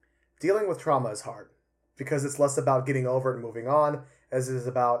Dealing with trauma is hard because it's less about getting over it and moving on as it is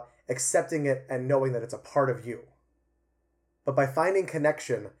about accepting it and knowing that it's a part of you. But by finding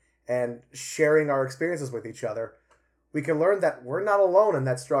connection and sharing our experiences with each other, we can learn that we're not alone in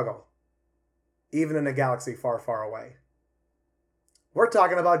that struggle, even in a galaxy far, far away. We're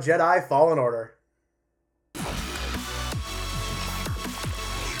talking about Jedi Fallen Order.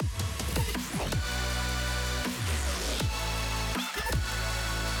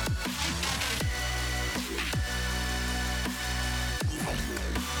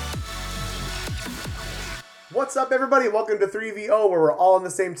 What's up, everybody? Welcome to 3VO, where we're all on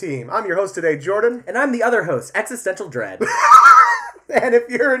the same team. I'm your host today, Jordan. And I'm the other host, Existential Dread. And if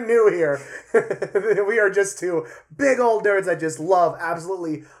you're new here, we are just two big old nerds that just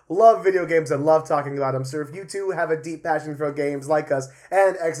absolutely love video games and love talking about them. So if you two have a deep passion for games like us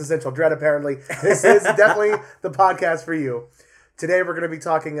and Existential Dread, apparently, this is definitely the podcast for you. Today we're going to be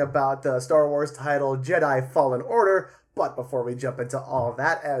talking about the Star Wars title Jedi Fallen Order. But before we jump into all of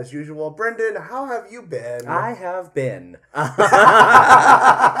that, as usual, Brendan, how have you been? I have been.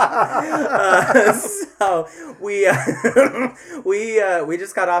 So we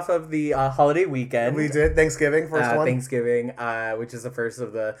just got off of the holiday weekend. We did Thanksgiving, first one. Thanksgiving, which is the first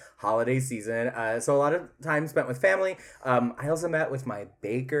of the holiday season. So a lot of time spent with family. I also met with my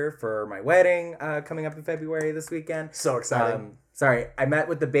baker for my wedding coming up in February this weekend. So exciting. I met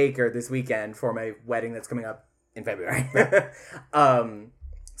with the baker this weekend for my wedding that's coming up in February.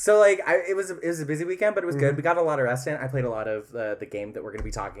 So it was a busy weekend, but it was good. We got a lot of rest in. I played a lot of the game that we're going to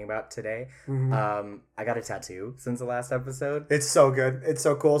be talking about today. I got a tattoo since the last episode. It's so good. It's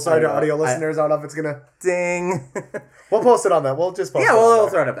so cool. Sorry to audio listeners. I don't know if it's going to... Ding. We'll post it on that. We'll just post it on we'll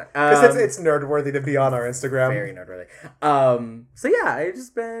throw it up there. Because it's nerd-worthy to be on our Instagram. Very nerd-worthy. So yeah, I've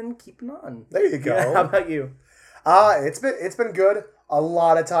just been keeping on. There you go. Yeah, how about you? It's been good. A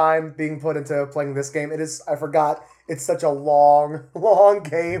lot of time being put into playing this game. I forgot, it's such a long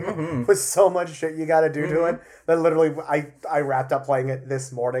game with so much shit you gotta do to it that literally I wrapped up playing it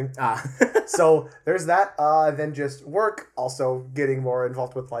this morning. So there's that. Then just work, also getting more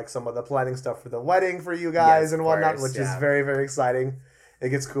involved with some of the planning stuff for the wedding for you guys and whatnot, which is very, very exciting. It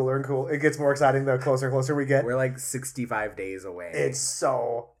gets cooler and cool. It gets more exciting the closer and closer we get. We're 65 days away. It's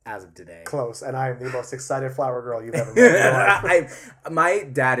so as of today close, and I am the most excited flower girl you've ever met in your life. My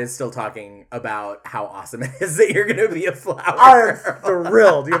dad is still talking about how awesome it is that you're going to be a flower. I am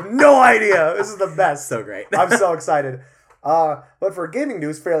thrilled. You have no idea. This is the best. So great. I'm so excited. But for gaming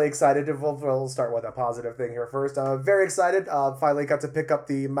news, fairly excited. We'll start with a positive thing here first. Very excited. Finally got to pick up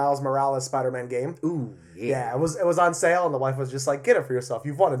the Miles Morales Spider-Man game. Ooh, yeah. Yeah, it was on sale, and the wife was just like, "Get it for yourself.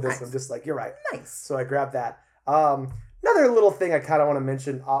 You've wanted this." Nice. I'm just like, "You're right." Nice. So I grabbed that. Another little thing I kind of want to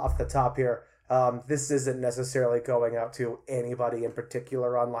mention off the top here. This isn't necessarily going out to anybody in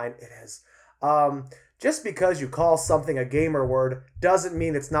particular online. It is. Just because you call something a gamer word doesn't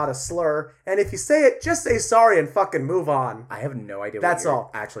mean it's not a slur. And if you say it, just say sorry and fucking move on. I have no idea That's what you're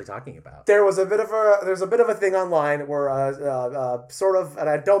all. actually talking about. There's a bit of a thing online where sort of, and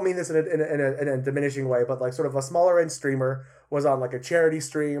I don't mean this in a diminishing way, but sort of a smaller end streamer was on a charity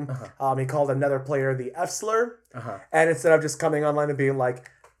stream. He called another player the F slur, and instead of just coming online and being like,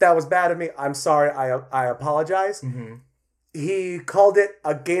 "That was bad of me. I'm sorry. I apologize." He called it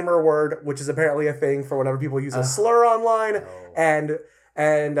a gamer word, which is apparently a thing for whenever people use a slur online, and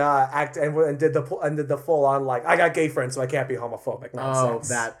did the full on I got gay friends, so I can't be homophobic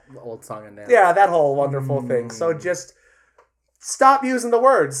nonsense. Oh, that old song and dance. Yeah, that whole wonderful thing. So just stop using the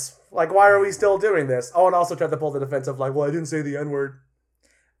words. Why are we still doing this? Oh, and also tried to pull the defense of well, I didn't say the N-word.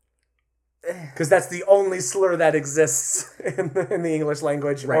 Because that's the only slur that exists in the English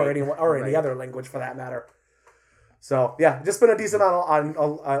language, or any other language for that matter. So yeah, just been a decent amount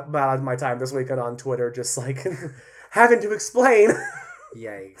of my time this weekend on Twitter, just having to explain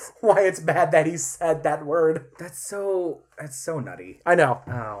Yikes. why it's bad that he said that word. That's so nutty. I know.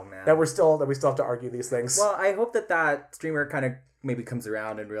 Oh man. That we still have to argue these things. Well, I hope that streamer kind of maybe comes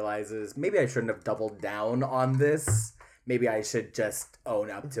around and realizes maybe I shouldn't have doubled down on this. Maybe I should just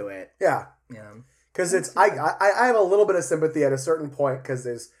own up to it. Yeah. Yeah. Because I have a little bit of sympathy at a certain point, because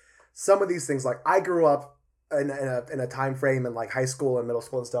there's some of these things I grew up in a time frame in high school and middle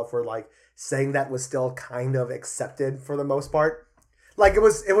school and stuff where saying that was still kind of accepted for the most part.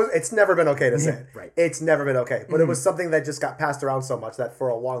 It's never been okay to say it. Right. It's never been okay. But it was something that just got passed around so much that for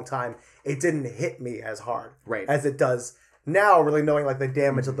a long time it didn't hit me as hard as it does now, really knowing the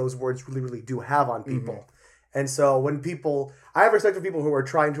damage that those words really, really do have on people. And so when I have respect for people who are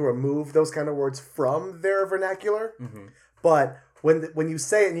trying to remove those kind of words from their vernacular, but when you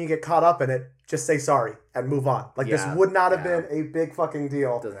say it and you get caught up in it, just say sorry and move on. Like this would not have been a big fucking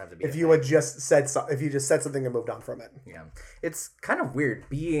deal Doesn't have to be if you had just said something and moved on from it. Yeah, it's kind of weird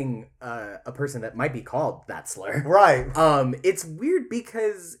being a person that might be called that slur. Right. It's weird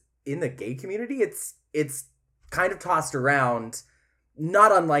because in the gay community, it's kind of tossed around,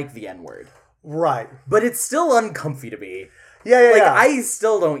 not unlike the N-word. Right. But it's still uncomfy to me. Yeah. I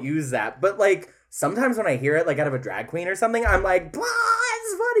still don't use that, but like sometimes when I hear it, like out of a drag queen or something, I'm like, blah,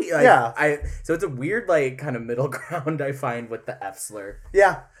 it's funny. Like, so it's a weird, like, kind of middle ground I find with the F slur.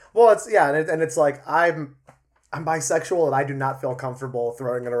 Yeah. Well, it's like I'm bisexual and I do not feel comfortable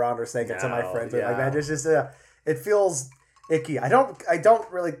throwing it around or saying it to my friends. Like that. It's just it feels icky. I don't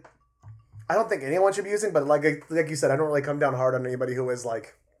think anyone should be using, but like you said, I don't really come down hard on anybody who is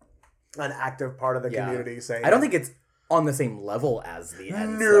like an active part of the community saying. I don't think it's on the same level as the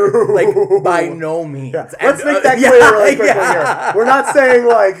N slur. Like, by no means. Yeah. Let's make that clear really quickly here. We're not saying,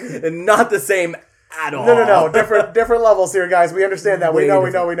 like... Not the same at all. No. Different levels here, guys. We understand that. We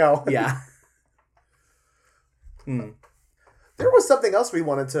know. Yeah. There was something else we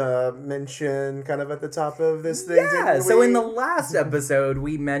wanted to mention kind of at the top of this thing. Yeah, so in the last episode,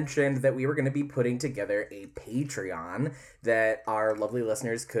 we mentioned that we were going to be putting together a Patreon that our lovely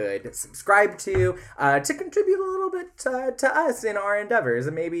listeners could subscribe to contribute a little bit to us in our endeavors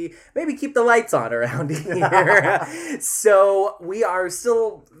and maybe keep the lights on around here. So we are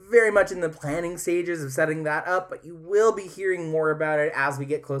still very much in the planning stages of setting that up, but you will be hearing more about it as we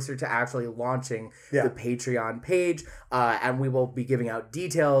get closer to actually launching the Patreon page, and we will be giving out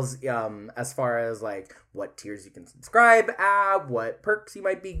details as far as like what tiers you can subscribe at, what perks you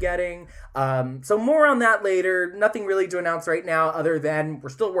might be getting. So more on that later. Nothing really to announce right now other than we're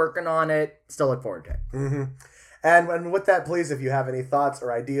still working on it. Still look forward to it. Mm-hmm. And with that, please, if you have any thoughts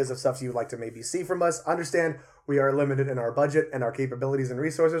or ideas of stuff you'd like to maybe see from us, understand we are limited in our budget and our capabilities and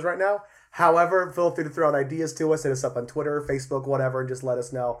resources right now. However, feel free to throw out ideas to us. Hit us up on Twitter, Facebook, whatever, and just let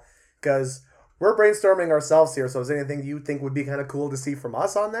us know. Because we're brainstorming ourselves here, so is there anything you think would be kind of cool to see from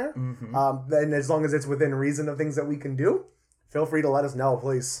us on there? Mm-hmm. And as long as it's within reason of things that we can do, feel free to let us know,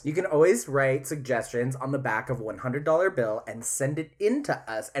 please. You can always write suggestions on the back of a $100 bill and send it in to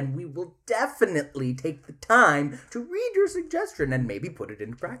us, and we will definitely take the time to read your suggestion and maybe put it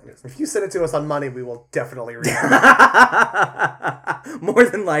into practice. If you send it to us on money, we will definitely read it. More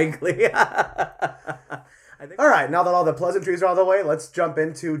than likely. All right, now that all the pleasantries are out of the way, let's jump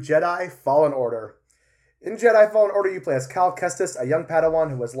into Jedi Fallen Order. In Jedi Fallen Order, you play as Cal Kestis, a young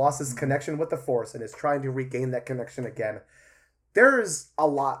Padawan who has lost his connection with the Force and is trying to regain that connection again. There's a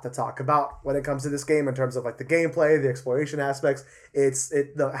lot to talk about when it comes to this game in terms of like the gameplay, the exploration aspects.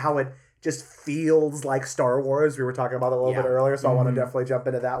 How it just feels like Star Wars. We were talking about it a little bit earlier, so I want to definitely jump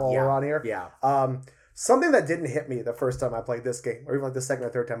into that while we're on here. Yeah. Something that didn't hit me the first time I played this game, or even like the second or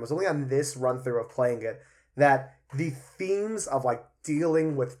third time, was only on this run through of playing it, that the themes of like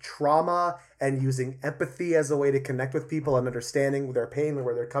dealing with trauma and using empathy as a way to connect with people and understanding their pain and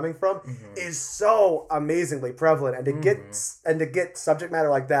where they're coming from is so amazingly prevalent. And to get subject matter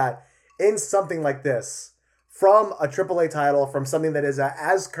like that in something like this from a AAA title, from something that is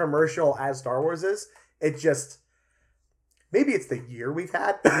as commercial as Star Wars is, it just, maybe it's the year we've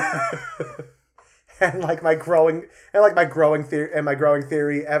had. And my ever-growing theory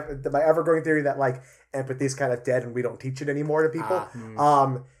that like empathy is kind of dead and we don't teach it anymore to people.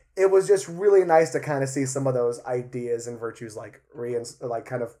 It was just really nice to kind of see some of those ideas and virtues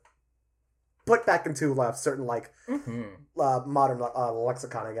kind of put back into certain modern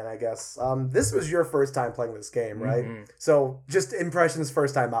lexicon again, I guess. This was your first time playing this game, right? So just impressions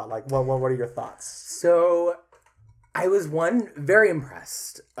first time out. Like, what are your thoughts? So I was very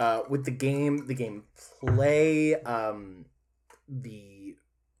impressed with the gameplay,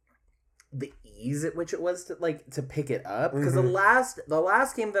 the ease at which it was to pick it up, because the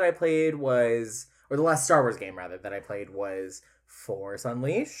last game that I played was, or the last Star Wars game rather that I played was Force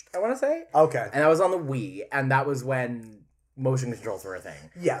Unleashed, I want to say. Okay. And that was on the Wii, and that was when motion controls were a thing.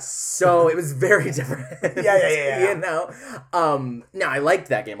 Yes. So it was very different. Yeah. You know? Now I liked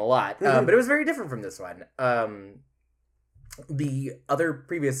that game a lot, but it was very different from this one. The other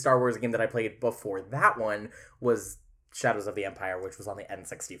previous Star Wars game that I played before that one was Shadows of the Empire, which was on the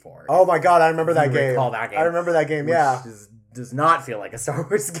N64. Oh my god, I remember that game. Recall that game. I remember that game, yeah. Does not feel like a Star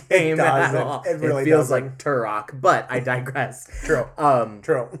Wars game at all. It really feels doesn't. like Turok, but I digress. True.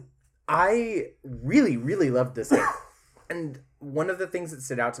 I really, really loved this game. And one of the things that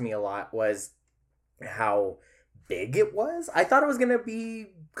stood out to me a lot was how big it was. I thought it was going to be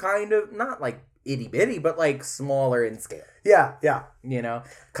kind of, not like itty bitty, but like smaller in scale. Yeah. You know?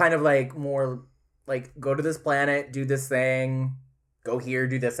 Kind of like more like go to this planet, do this thing, go here,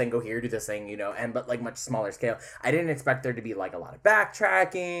 do this thing, go here, do this thing, you know, but like much smaller scale. I didn't expect there to be like a lot of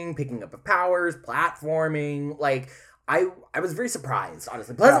backtracking, picking up of powers, platforming. Like I was very surprised,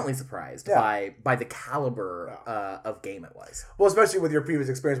 honestly, pleasantly surprised by the caliber of game it was. Well, especially with your previous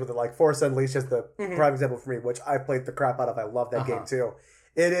experience with it, like Force Unleashed is the prime example for me, which I played the crap out of. I love that game too.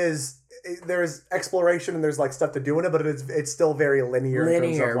 There's exploration and there's like stuff to do in it, but it's still very linear. In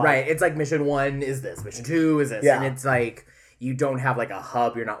terms of, like, right? It's like mission 1 is this, mission 2 is this, and it's like you don't have like a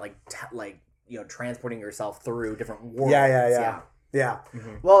hub. You're not like you know, transporting yourself through different worlds. Yeah.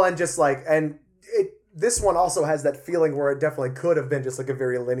 Well, and just like this one also has that feeling where it definitely could have been just like a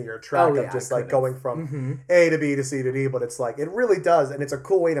very linear track of just like going from A to B to C to D, but it's like it really does, and it's a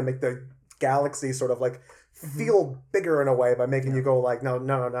cool way to make the galaxy sort of like feel bigger in a way by making you go like no,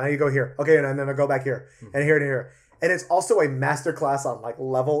 you go here, okay, and then I go back here and here and here. And it's also a masterclass on like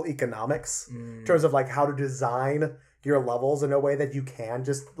level economics in terms of like how to design your levels in a way that you can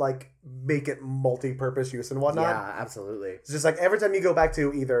just like make it multi-purpose use and whatnot. Yeah, absolutely. It's just like every time you go back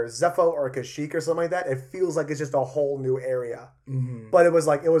to either Zepho or Kashyyyk or something like that, it feels like it's just a whole new area. But it was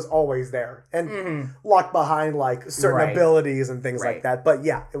always there and locked behind like certain abilities and things like that. But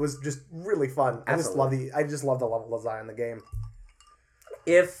yeah, it was just really fun. Absolutely. I just love the level design in the game.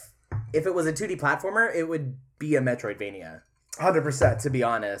 If it was a 2D platformer, it would be a Metroidvania. 100%. To be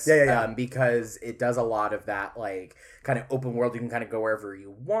honest. Yeah. Because it does a lot of that, like, kind of open world, you can kind of go wherever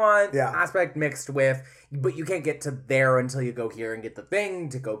you want aspect mixed with, but you can't get to there until you go here and get the thing,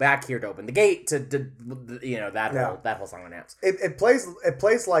 to go back here to open the gate, to you know, that whole song and dance. It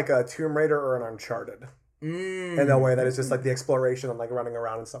plays like a Tomb Raider or an Uncharted. In a way that it's just like the exploration and like running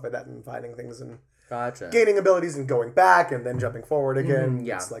around and stuff like that and finding things and gaining abilities and going back and then jumping forward again.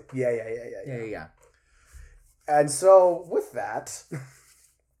 It's like, yeah. And so with that,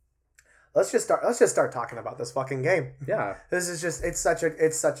 let's just start talking about this fucking game. Yeah. This is just it's such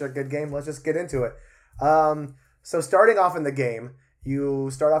a good game. Let's just get into it. So starting off in the game,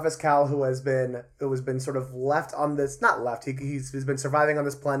 you start off as Cal, who has been sort of left on this, not left. He's been surviving on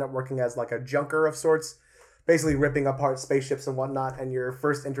this planet, working as like a junker of sorts, basically ripping apart spaceships and whatnot. And your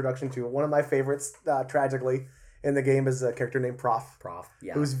first introduction to one of my favorites, tragically, in the game is a character named Prof.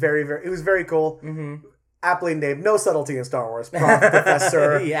 Yeah. It was very cool. Aptly named, no subtlety in Star Wars. Prof,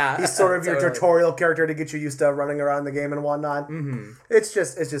 Professor. He's sort of your tutorial character to get you used to running around the game and whatnot. It's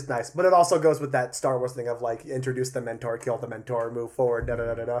just nice. But it also goes with that Star Wars thing of like introduce the mentor, kill the mentor, move forward,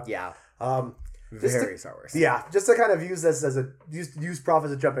 Yeah. Very Star Wars. Yeah, just to kind of use this as use Prof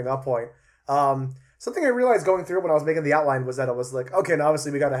as a jumping up point. Something I realized going through when I was making the outline was that it was like, okay, now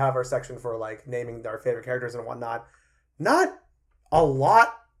obviously we got to have our section for like naming our favorite characters and whatnot. Not a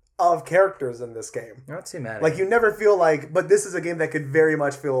lot of characters in this game. Not too many. Like you never feel like, but this is a game that could very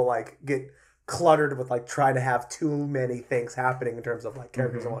much feel like get cluttered with like trying to have too many things happening in terms of like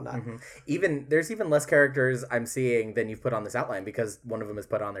characters and whatnot. There's even less characters I'm seeing than you've put on this outline because one of them is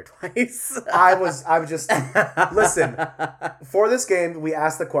put on there twice. I was just listen, for this game we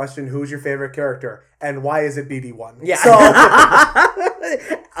asked the question, who's your favorite character and why is it BD1? Yeah. So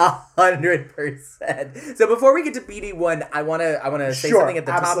 100%. So before we get to BD1, I wanna say something at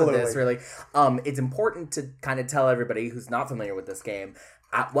the top of this. Really, it's important to kind of tell everybody who's not familiar with this game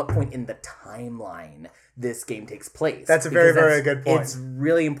at what point in the timeline this game takes place. That's a very good point. It's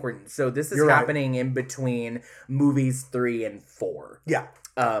really important. So this is happening in between movies 3 and 4. Yeah.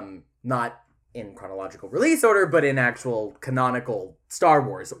 Not in chronological release order, but in actual canonical Star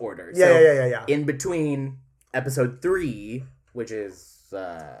Wars order. Yeah. In between episode 3, which is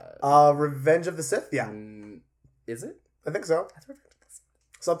Revenge of the Sith. Yeah. Is it? I think so. That's Revenge of the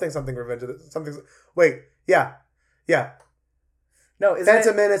Sith. Something Revenge of the something. Wait. Yeah. No, is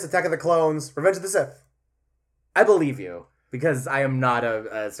Phantom Menace, Attack of the Clones, Revenge of the Sith. I believe you, because I am not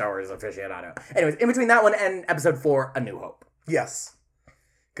a Star Wars aficionado. Anyways, in between that one and episode 4, A New Hope. Yes.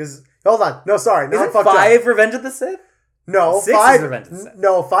 Because, hold on. No, sorry. Is it 5 Revenge of the Sith? No, 6 5 is Revenge of the Sith.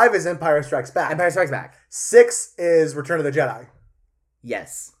 No, 5 is Empire Strikes Back. 6 is Return of the Jedi.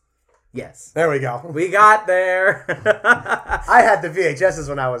 Yes. There we go. We got there. I had the VHSs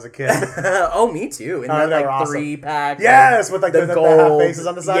when I was a kid. Oh, me too. In that like awesome. 3-pack. Yes, with like the gold half faces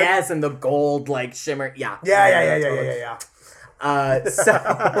on the side. Yes, and the gold like shimmer. Yeah. Yeah. So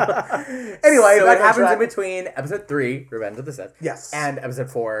anyway, so it happens in between episode 3, Revenge of the Sith, yes, and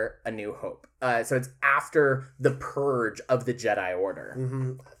episode 4, A New Hope. So it's after the purge of the Jedi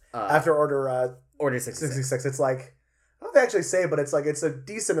Order. After Order 66. It's like, I don't know if they actually say, but it's like it's a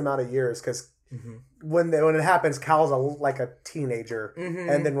decent amount of years because when it happens, Cal's like a teenager,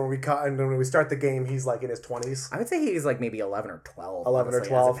 and then when we start the game, he's like in his 20s. I would say he's like maybe 11 or 12. 11 honestly, or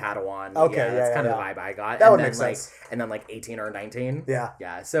 12 as a Padawan. Okay, that's kind of the vibe I got. That and would then, make sense. And then like 18 or 19.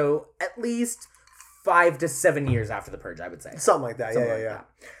 Yeah. So at least 5 to 7 years after the purge, I would say. Something like that. Something like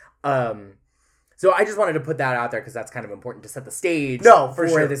that. So I just wanted to put that out there because that's kind of important to set the stage for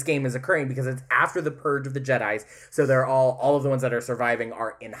sure. this game is occurring, because it's after the purge of the Jedis. So they're all of the ones that are surviving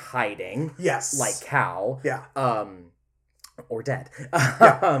are in hiding. Yes. Like Cal. Yeah. Or dead.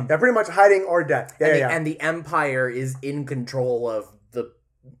 They're pretty much hiding or dead. And the Empire is in control of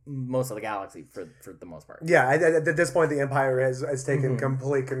most of the galaxy for the most part. Yeah, at this point, the Empire has taken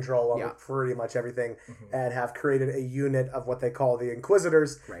complete control over pretty much everything, and have created a unit of what they call the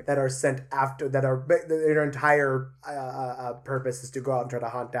Inquisitors that are sent after, their entire purpose is to go out and try to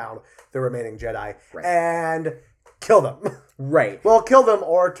hunt down the remaining Jedi and kill them. Right. Well, kill them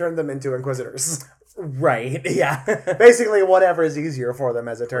or turn them into Inquisitors. Right, yeah. Basically, whatever is easier for them,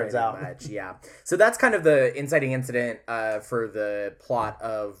 as it turns out. Much, yeah. So that's kind of the inciting incident for the plot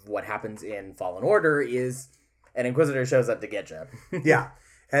of what happens in Fallen Order is an Inquisitor shows up to get you. Yeah.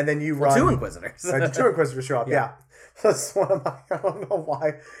 And then you run... 2 Inquisitors. 2 Inquisitors show up, yeah. That's one of my... I don't know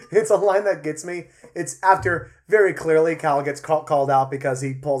why. It's a line that gets me. It's after, very clearly, Cal gets called out because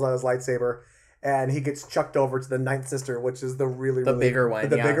he pulls out his lightsaber. And he gets chucked over to the Ninth Sister, which is the really bigger one.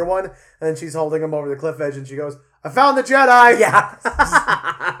 The bigger one. And she's holding him over the cliff edge, and she goes, "I found the Jedi!" Yeah.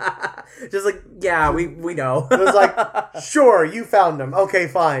 Just like, yeah, we know. It was like, sure, you found him. Okay,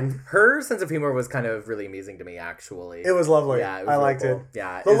 fine. Her sense of humor was kind of really amusing to me, actually. It was lovely. Yeah, it was I really liked cool. it.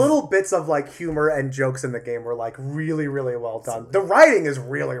 Yeah. The little bits of like humor and jokes in the game were like really, really well done. The writing is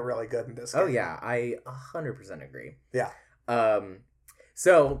really, really good in this game. Oh, yeah. I 100% agree. Yeah.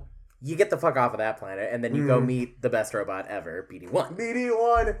 So... you get the fuck off of that planet, and then you go meet the best robot ever, BD-1.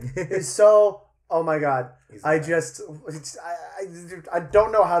 BD-1 is so... Oh my god. I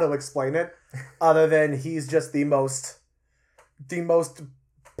don't know how to explain it, other than he's just the most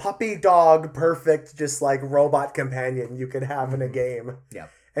puppy dog perfect, just like robot companion you could have in a game. Yeah.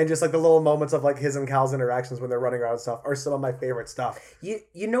 And just like the little moments of like his and Cal's interactions when they're running around and stuff are some of my favorite stuff.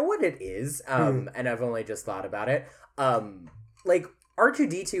 You know what it is? And I've only just thought about it. Like...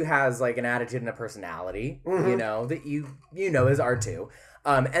 R2-D2 has like an attitude and a personality, you know, that you know is R2.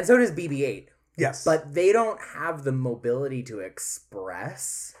 And so does BB-8. Yes. But they don't have the mobility to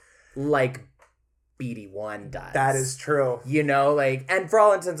express like BD-1 does. That is true. You know, like, and for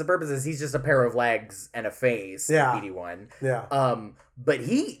all intents and purposes, he's just a pair of legs and a face, BD-1. Yeah. But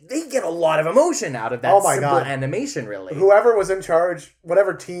they get a lot of emotion out of that simple animation, really. Whoever was in charge,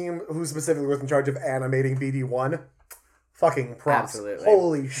 whatever team who specifically was in charge of animating BD-1, fucking props. Absolutely.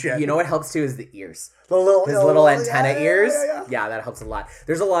 Holy shit. You know what helps too is the ears. His little antenna ears. Yeah, that helps a lot.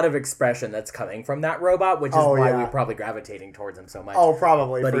 There's a lot of expression that's coming from that robot, which is why we're probably gravitating towards him so much. Oh,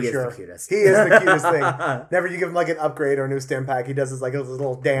 probably, but for he sure. is the cutest. He is the cutest thing. Whenever you give him like an upgrade or a new stim pack, he does his like his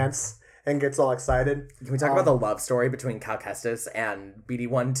little dance and gets all excited. Can we talk about the love story between Cal Kestis and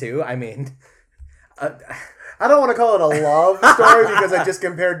BD-1 too? I mean... I don't want to call it a love story because I just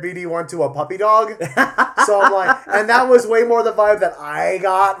compared BD-1 to a puppy dog. So I'm like, and that was way more the vibe that I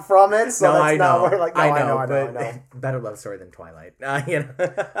got from it. So I know. I know. Better love story than Twilight. You know.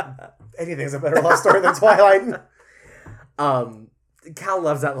 Anything's a better love story than Twilight. Cal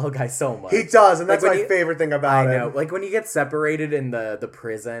loves that little guy so much. He does, and that's my favorite thing about it. I know. Like when you get separated in the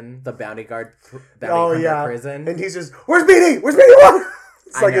prison, the bounty guard prison. And he's just, where's BD? Where's BD-1?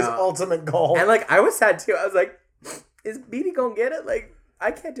 It's like his ultimate goal. And like I was sad too. I was like, is BD gonna get it? Like I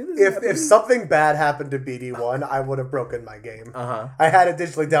can't do this. If something bad happened to BD-1, I would have broken my game. I had it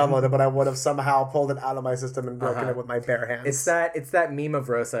digitally downloaded, but I would have somehow pulled it out of my system and broken it with my bare hands. It's that meme of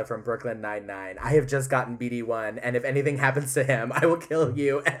Rosa from Brooklyn Nine-Nine. I have just gotten BD-1, and if anything happens to him, I will kill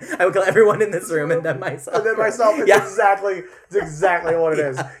you. I will kill everyone in this room, and then myself. And then myself. It's exactly what it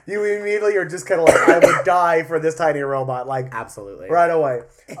is. You immediately are just kind of like, I would die for this tiny robot. Like absolutely right away.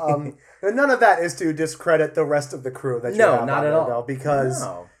 And none of that is to discredit the rest of the crew that you have not at all. Though, because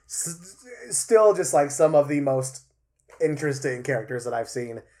still just like some of the most interesting characters that I've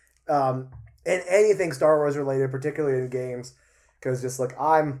seen in anything Star Wars related, particularly in games, because just like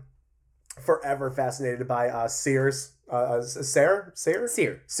I'm forever fascinated by Cere, who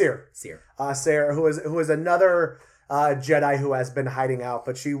is another Jedi who has been hiding out,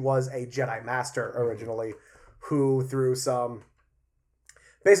 but she was a Jedi Master originally, who through some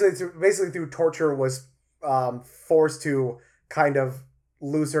basically through torture was forced to kind of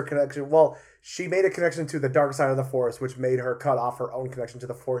lose her connection. Well, she made a connection to the dark side of the Force, which made her cut off her own connection to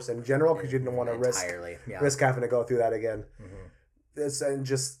the Force in general because she didn't want to risk having to go through that again. And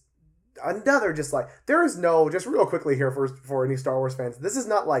just another just like there is no just real quickly here for any Star Wars fans. This is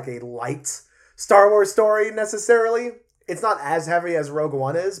not like a light Star Wars story necessarily. It's not as heavy as Rogue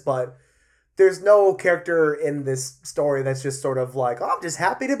One is, but there's no character in this story that's just sort of like, oh, I'm just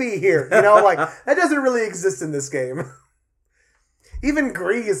happy to be here. You know, like that doesn't really exist in this game. Even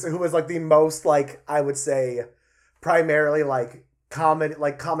Grease, who was like the most like I would say primarily like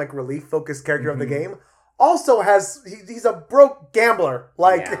comic relief focused character of the game, also has he's a broke gambler.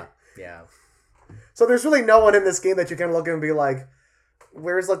 Like yeah. So there's really no one in this game that you can look at and be like,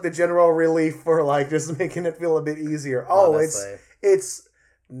 where's like the general relief for like just making it feel a bit easier? Oh, honestly. It's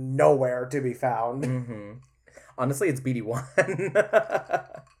nowhere to be found. Mm-hmm. Honestly, it's BD1.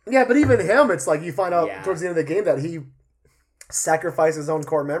 Yeah, but even him, it's like you find out towards the end of the game that he sacrificed his own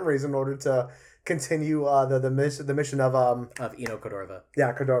core memories in order to continue the mission of Eno Cordova.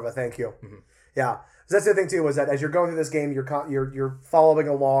 Yeah, Cordova. Thank you. Mm-hmm. Yeah. So that's the thing too, is that as you're going through this game, you're following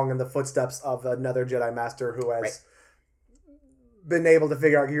along in the footsteps of another Jedi Master who has been able to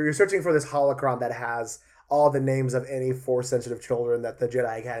figure out. You're searching for this holocron that has all the names of any Force-sensitive children that the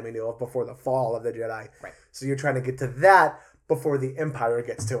Jedi Academy knew of before the fall of the Jedi. Right. So you're trying to get to that before the Empire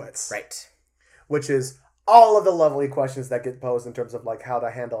gets to it. Right. Which is all of the lovely questions that get posed in terms of like how to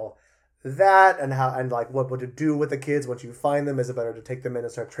handle that and how and like what to do with the kids once you find them. Is it better to take them in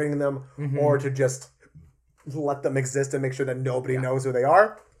and start training them, or to just let them exist and make sure that nobody knows who they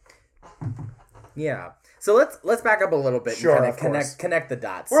are? Yeah. So let's back up a little bit and kind of connect the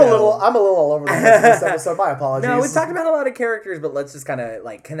dots. I'm a little all over the place in this episode. My apologies. No, we talked about a lot of characters, but let's just kind of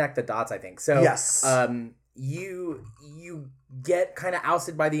like connect the dots, I think. So yes. You get kind of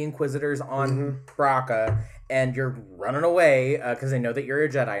ousted by the Inquisitors on Bracca, and you're running away because they know that you're a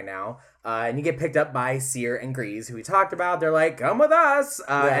Jedi now. And you get picked up by Cere and Grease, who we talked about. They're like, come with us.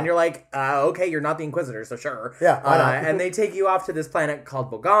 And you're like, okay, you're not the Inquisitor, so sure. Yeah. And they take you off to this planet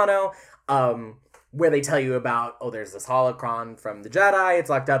called Bogano, where they tell you about, there's this holocron from the Jedi. It's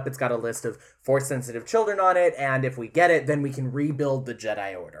locked up. It's got a list of Force-sensitive children on it. And if we get it, then we can rebuild the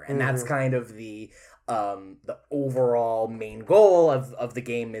Jedi Order. And that's kind of the overall main goal of the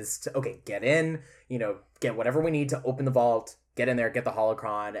game is to, get in, get whatever we need to open the vault, get in there, get the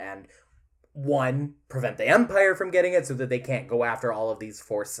holocron, and prevent the Empire from getting it so that they can't go after all of these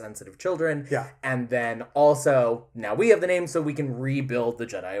Force-sensitive children. Yeah. And then also, now we have the name so we can rebuild the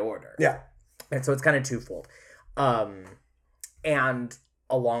Jedi Order. Yeah. And so it's kind of twofold. And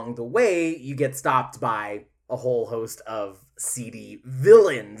along the way, you get stopped by a whole host of seedy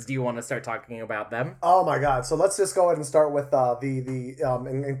villains. Do you want to start talking about them? Oh my god. So let's just go ahead and start with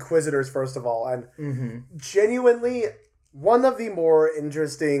the Inquisitors first of all. And genuinely, one of the more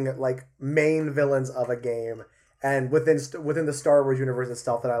interesting like main villains of a game and within the Star Wars universe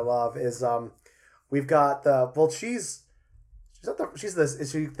itself that I love is we've got she's she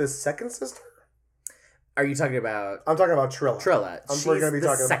the second sister? Are you talking about... I'm talking about Trilla. She's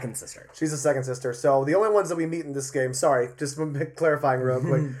the second sister. She's the second sister. So the only ones that we meet in this game... Sorry, just clarifying real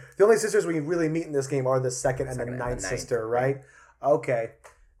quick. The only sisters we really meet in this game are the second and the ninth sister, right? Okay.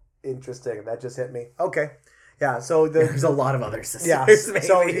 Interesting. That just hit me. Okay. Yeah, so... There's a lot of other sisters. Yeah. Maybe.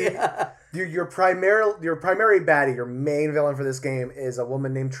 So your primary baddie, your main villain for this game is a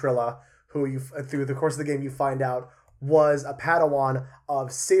woman named Trilla, who through the course of the game you find out was a Padawan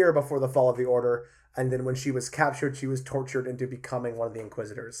of Cere before the fall of the Order. And then when she was captured, she was tortured into becoming one of the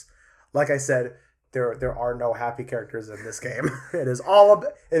Inquisitors. Like I said, there are no happy characters in this game. It is all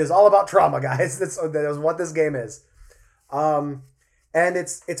about trauma, guys. That is what this game is. And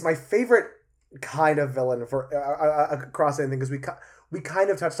it's my favorite kind of villain for across anything, because we kind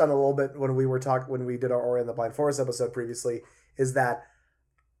of touched on it a little bit when we did our Ori and the Blind Forest episode previously. Is that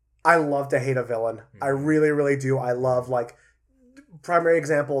I love to hate a villain. I really, really do. I love like primary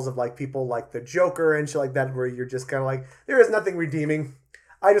examples of like people like the Joker and shit like that, where you're just kind of like, there is nothing redeeming.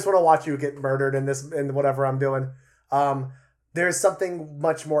 I just want to watch you get murdered in whatever I'm doing. There's something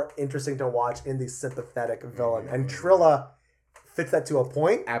much more interesting to watch in the sympathetic villain, and Trilla fits that to a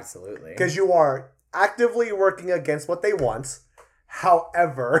point. Absolutely, because you are actively working against what they want.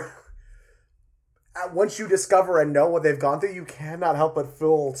 However, once you discover and know what they've gone through, you cannot help but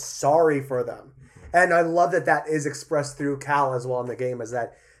feel sorry for them. And I love that is expressed through Cal as well in the game, is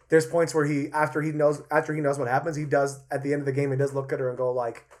that there's points where after he knows what happens, he does, at the end of the game, he does look at her and go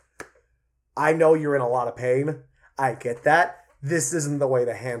like, I know you're in a lot of pain. I get that. This isn't the way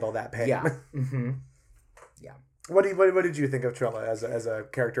to handle that pain. Yeah. Mm-hmm. Yeah. What did you think of Trilla as a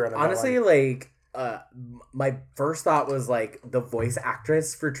character? Honestly, like, my first thought was like, the voice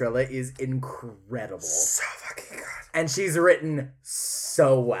actress for Trilla is incredible. So fucking good. And she's written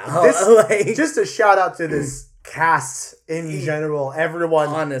so well. Just a shout out to this casts in general, everyone,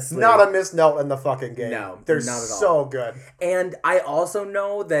 honestly, not a missed note in the fucking game. No, they're not at so all. good. And I also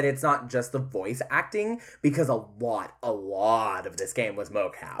know that it's not just the voice acting, because a lot of this game was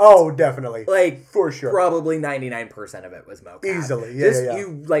mocap. Oh, definitely. Like, for sure. Probably 99% of it was mocap. Easily, yeah.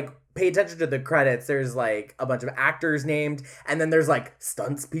 You, like, pay attention to the credits. There's, like, a bunch of actors named, and then there's, like,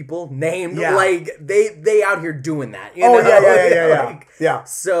 stunts people named. Yeah. Like, they out here doing that, you know? Yeah. Like, yeah.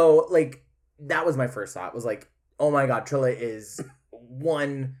 So, like, that was my first thought, was like, oh my god, Trilla is,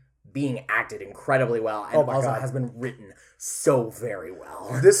 one, being acted incredibly well, and also has been written so very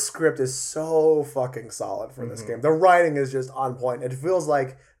well. This script is so fucking solid for this game. The writing is just on point. It feels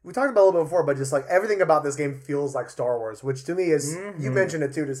like, we talked about it a little bit before, but just like everything about this game feels like Star Wars, which to me is, you mentioned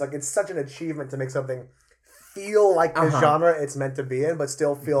it too, just like it's such an achievement to make something feel like the genre it's meant to be in, but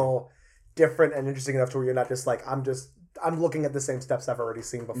still feel different and interesting enough to where you're not just like, I'm looking at the same steps I've already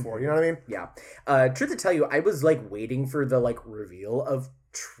seen before. You know what I mean? Yeah. Truth to tell you, I was like waiting for the like reveal of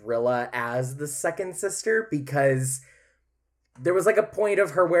Trilla as the second sister, because there was like a point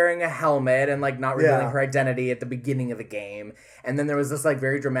of her wearing a helmet and like not revealing her identity at the beginning of the game. And then there was this like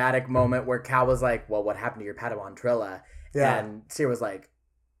very dramatic moment where Cal was like, well, what happened to your Padawan Trilla? Yeah. And Cere was like,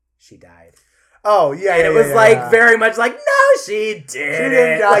 she died. Oh, yeah, and it was very much like, no, she didn't. She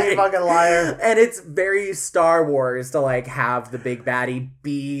didn't die, like, you fucking liar. And it's very Star Wars to like have the big baddie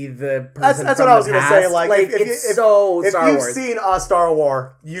be the person. That's from what I was the gonna past. say. Like, it's so Star Wars. If you've seen a Star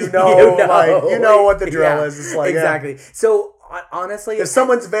Wars, you know what the drill is. It's like, exactly. So honestly, if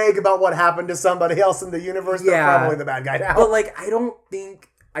someone's vague about what happened to somebody else in the universe, they're probably the bad guy now. But like,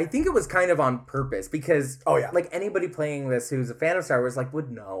 I think it was kind of on purpose, because like anybody playing this who's a fan of Star Wars like would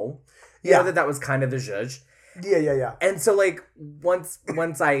know. You know that was kind of the zhuzh. Yeah. And so, like, once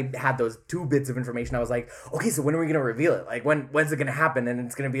I had those 2 bits of information, I was like, okay, so when are we going to reveal it? Like, when's it going to happen? And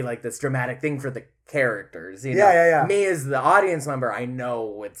it's going to be, like, this dramatic thing for the characters, you know? Yeah. Me as the audience member, I know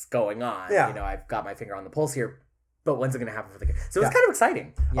what's going on. Yeah. You know, I've got my finger on the pulse here. But when's it going to happen for the characters? So it's kind of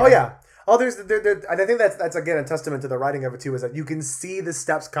exciting. Oh, yeah. Oh, and I think that's again a testament to the writing of it too, is that you can see the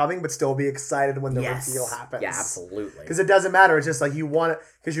steps coming, but still be excited when the reveal happens. Yeah, absolutely. Because it doesn't matter. It's just like you want it,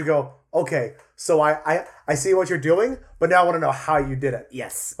 because you go, okay, so I see what you're doing, but now I want to know how you did it.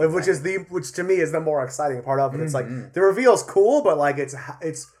 Yes, exactly. which to me is the more exciting part of it. It's like the reveal's cool, but like it's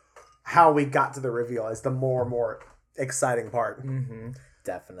how we got to the reveal is the more exciting part.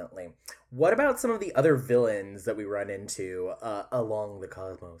 Definitely. What about some of the other villains that we run into along the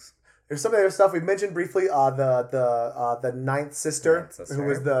cosmos? There's some other stuff we mentioned briefly. The ninth sister, who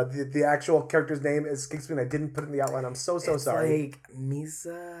was the actual character's name escapes me, and I didn't put it in the outline. I'm so sorry. Like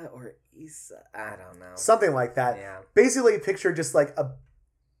Misa or Isa, I don't know. Something like that. Yeah. Basically, picture just like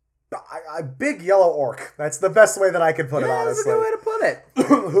a big yellow orc. That's the best way that I could put it. Honestly, that's a good way to put it.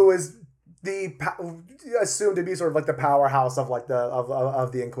 Who is assumed to be sort of like the powerhouse of like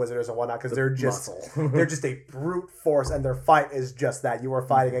of the Inquisitors and whatnot, because they're just they're just a brute force, and their fight is just that. You are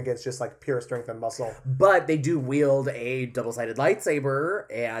fighting against just like pure strength and muscle. But they do wield a double-sided lightsaber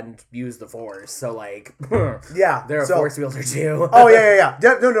and use the Force, so like they're a Force wielder too. Oh yeah.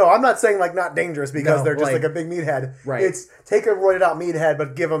 No, I'm not saying like not dangerous, because they're just like a big meathead. Right. It's take a roided out meathead,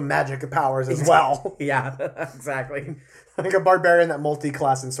 but give them magic powers as well. Yeah, exactly. Like a barbarian that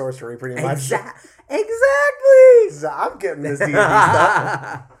multi-class in sorcery, pretty much. Exactly. I'm getting this D&D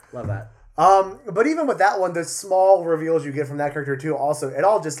stuff. Love that. But even with that one, the small reveals you get from that character too, also, it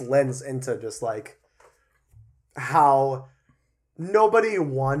all just lends into just like how nobody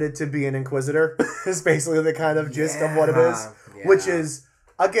wanted to be an Inquisitor is basically the kind of gist of what it is. Yeah. Which is,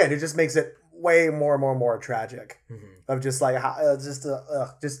 again, it just makes it way more tragic. Of just like, just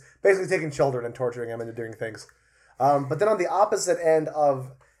basically taking children and torturing them into doing things. But then on the opposite end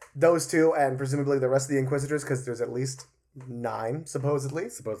of those two, and presumably the rest of the Inquisitors, because there's at least 9, supposedly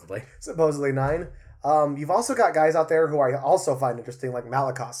 9. You've also got guys out there who I also find interesting, like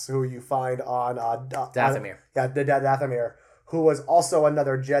Malicos, who you find on Dathomir. The Dathomir, who was also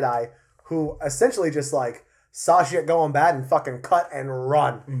another Jedi who essentially just like saw shit going bad and fucking cut and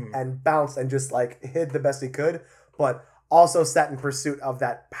run and bounced and just like hid the best he could, but also sat in pursuit of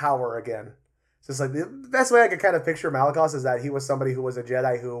that power again. Just like the best way I could kind of picture Malicos is that he was somebody who was a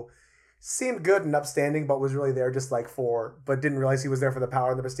Jedi who seemed good and upstanding, but was really there just like but didn't realize he was there for the power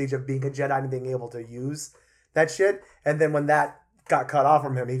and the prestige of being a Jedi and being able to use that shit. And then when that got cut off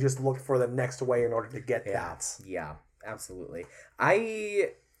from him, he just looked for the next way in order to get that. Yeah, absolutely.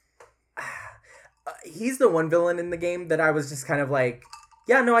 He's the one villain in the game that I was just kind of like,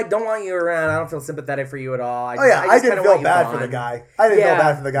 yeah, no, I don't want you around. I don't feel sympathetic for you at all. I just didn't kinda feel want you bad for gone. the guy. I didn't feel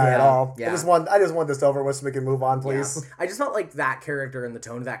bad for the guy at all. Yeah. I just want this over with so we can move on, please. Yeah. I just felt like that character and the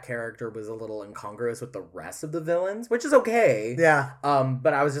tone of that character was a little incongruous with the rest of the villains, which is okay. Yeah.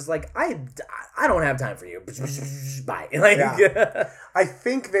 But I was just like, I don't have time for you. Bye. Like, Yeah. I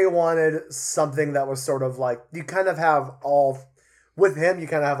think they wanted something that was sort of like, you kind of have all, with him, you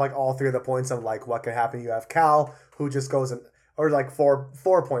kind of have like all three of the points of like what could happen. You have Cal, who just goes and, or like four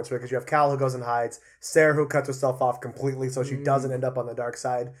points, because you have Cal who goes and hides, Sarah who cuts herself off completely so she doesn't end up on the dark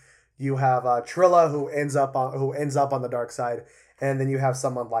side. You have Trilla who ends up on the dark side, and then you have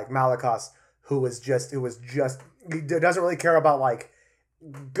someone like Malakas who doesn't really care about like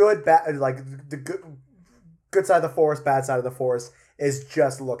good, bad, like the good side of the Force, bad side of the Force, is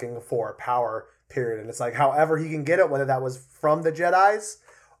just looking for power, period. And it's like however he can get it, whether that was from the Jedis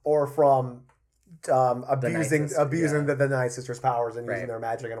or from abusing the Night Sisters' powers and using their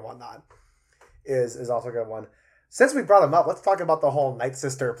magic and whatnot, is also a good one. Since we brought him up, let's talk about the whole Night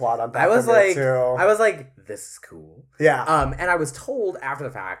Sister plot on Dathomir I was like, this is cool. Yeah. And I was told after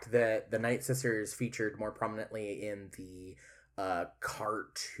the fact that the Night Sisters featured more prominently in the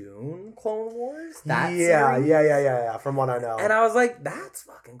cartoon Clone Wars. Yeah. From what I know. And I was like, that's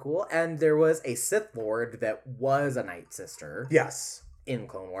fucking cool. And there was a Sith Lord that was a Night Sister. Yes. In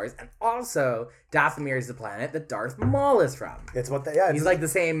Clone Wars, and also Dathomir is the planet that Darth Maul is from. It's what he's like the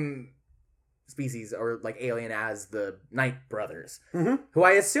same species or like alien as the Night Brothers, who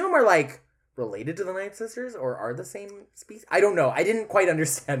I assume are like related to the Night Sisters or are the same species. I don't know. I didn't quite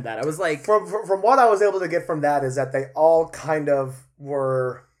understand that. I was like, from what I was able to get from that is that they all kind of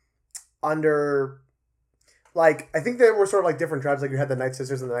were under. Like, I think they were sort of like different tribes. Like, you had the Night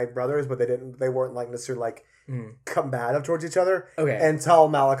Sisters and the Night Brothers, but they weren't like necessarily like combative towards each other. Okay. Until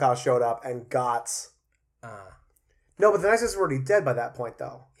Malakas showed up and got. No, but the Night Sisters were already dead by that point,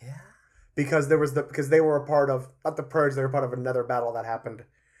 though. Yeah. Because they were a part of, not the Purge, they were part of another battle that happened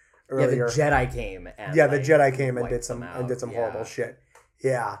earlier. Yeah, the Jedi came and the Jedi came and did some horrible shit.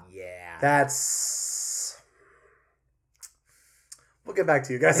 Yeah. Yeah. That's. We'll get back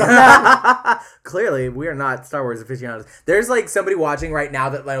to you guys on that. Clearly, we are not Star Wars aficionados. There's like somebody watching right now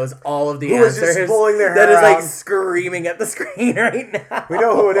that knows all of the who answers. Is just pulling their that hair is like out. screaming at the screen right now. We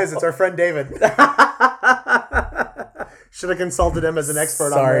know who it is. It's our friend David. Should have consulted him as an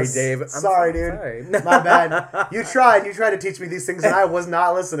expert on this. Sorry, Dave. Sorry, dude. Sorry. My bad. You tried to teach me these things, and I was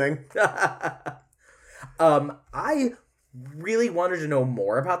not listening. I really wanted to know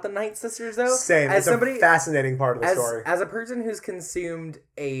more about the Night Sisters, though. Same. It's a fascinating part of the story. As a person who's consumed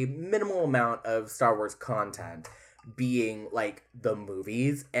a minimal amount of Star Wars content, being like the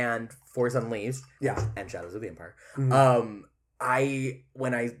movies and Force Unleashed, and Shadows of the Empire, when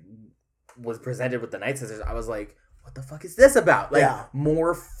I was presented with the Night Sisters, I was like, what the fuck is this about? Like,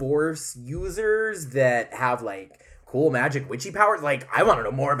 more Force users that have like cool magic witchy powers. Like, I want to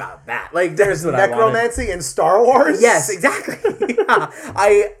know more about that. Like, there's what necromancy in Star Wars. Yes, exactly.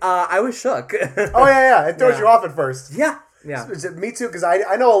 I was shook. Oh yeah. It throws you off at first. Yeah. Me too, because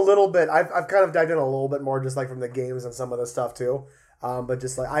I know a little bit. I've kind of dived in a little bit more, just like from the games and some of the stuff too. But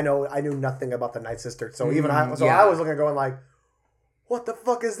just like I knew nothing about the Night Sisters, so I was looking, going like, what the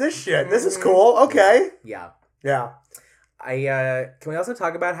fuck is this shit? This is cool. Okay. Yeah. Can we also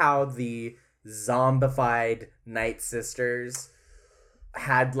talk about how the zombified Night Sisters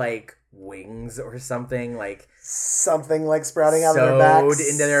had like wings or something like sprouting out of their backs,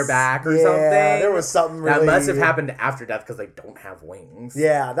 into their back or something? There was something really... that must have happened after death because they don't have wings.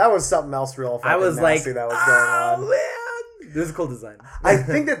 Yeah, that was something else real fucking I was nasty like, that was going on. Man. This is a cool design. I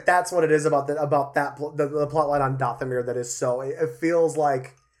think that's what it is about the plot line on Dathomir that is so... It feels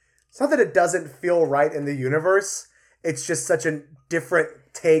like... It's not that it doesn't feel right in the universe. It's just such a different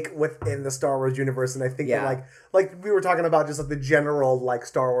take within the Star Wars universe, and I think that like we were talking about, just like the general like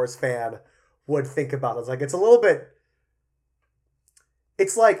Star Wars fan would think about it. It's like it's a little bit.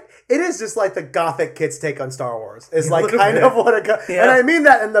 It's like it is just like the gothic kids' take on Star Wars. It's like kind of what it. And I mean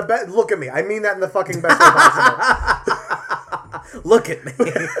that in the look at me. I mean that in the fucking best way possible. Look at me.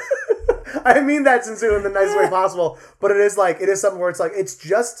 I mean that sincerely in the nicest way possible. But it is something where it's like it's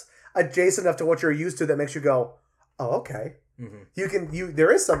just adjacent enough to what you're used to that makes you go, oh, okay. Mm-hmm.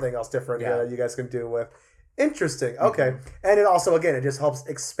 There is something else different that you guys can do with. Interesting. Okay. Mm-hmm. And it also, again, it just helps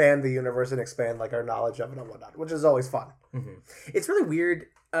expand the universe and expand like our knowledge of it and whatnot, which is always fun. Mm-hmm. It's really weird.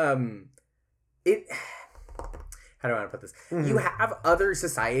 How do I want to put this? Mm-hmm. You have other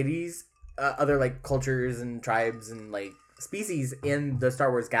societies, other like cultures and tribes and like species in the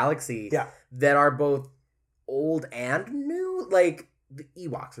Star Wars galaxy that are both old and new, like the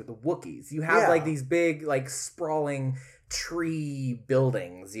Ewoks or the Wookiees. You have like these big, like sprawling tree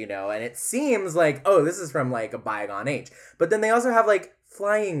buildings, you know, and it seems like, oh, this is from like a bygone age. But then they also have like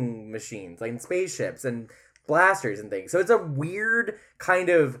flying machines, like spaceships and blasters and things. So it's a weird kind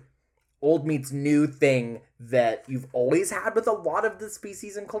of old meets new thing that you've always had with a lot of the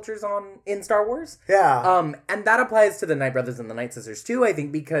species and cultures in Star Wars. Yeah. And that applies to the Night Brothers and the Night Sisters too, I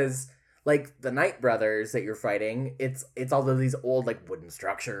think, because like the Night Brothers that you're fighting, it's all of these old like wooden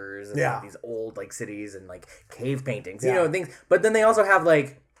structures and like, these old like cities and like cave paintings, you know, and things. But then they also have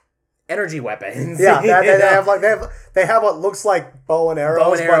like energy weapons. Yeah, they have what looks like bow and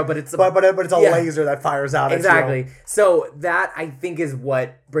arrows, but it's a laser that fires out. Exactly. So that I think is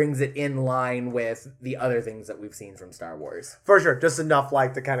what brings it in line with the other things that we've seen from Star Wars. For sure, just enough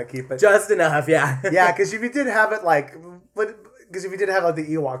like to kind of keep it. Just enough, yeah. Yeah, because if you did have it like, because if you did have like the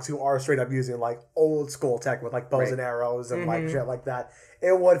Ewoks who are straight up using like old school tech with like bows and arrows and like shit like that,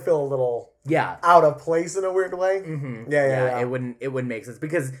 it would feel a little out of place in a weird way. Mm-hmm. Yeah. It wouldn't make sense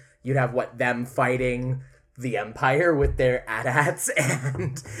because you'd have them fighting the Empire with their AT-ATs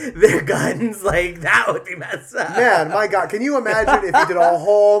and their guns. Like, that would be messed up. Man, my God. Can you imagine if you did a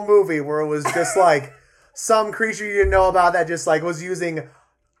whole movie where it was just like some creature you didn't know about that just like was using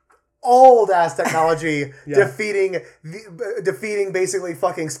old-ass technology defeating basically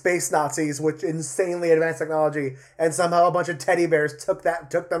fucking space Nazis with insanely advanced technology, and somehow a bunch of teddy bears took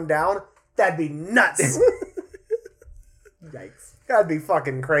them down? That'd be nuts. Yikes. That'd be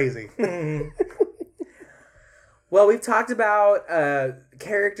fucking crazy. Well, we've talked about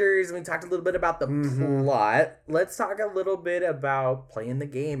characters, and we talked a little bit about the plot. Let's talk a little bit about playing the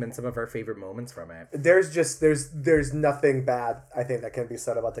game and some of our favorite moments from it. There's nothing bad, I think, that can be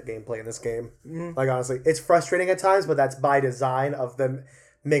said about the gameplay in this game. Like, honestly, it's frustrating at times, but that's by design of them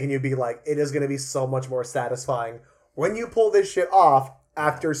making you be like, it is going to be so much more satisfying when you pull this shit off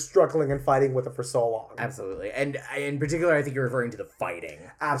after struggling and fighting with it for so long. Absolutely. And in particular, I think you're referring to the fighting.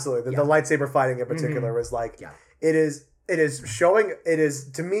 Absolutely. The lightsaber fighting in particular is like, it is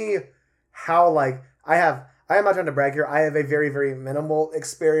to me how like I am not trying to brag here. I have a very, very minimal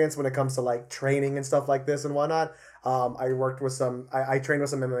experience when it comes to like training and stuff like this and whatnot. I trained with some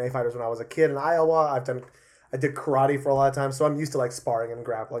MMA fighters when I was a kid in Iowa. I did karate for a lot of time, so I'm used to like sparring and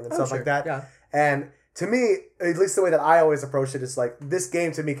grappling and stuff like that. Yeah. And to me, at least the way that I always approached it is like, this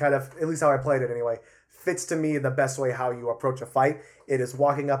game to me kind of, at least how I played it anyway, fits to me the best way how you approach a fight. It is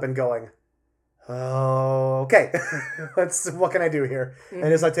walking up and going, oh, okay, what can I do here? And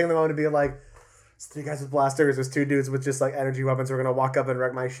it's like taking the moment to be like, it's 3 guys with blasters, there's 2 dudes with just like energy weapons who are gonna walk up and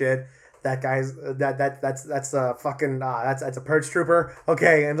wreck my shit. That guy's that's a fucking that's a purge trooper.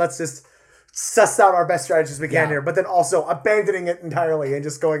 Okay, and let's just suss out our best strategies we can here, but then also abandoning it entirely and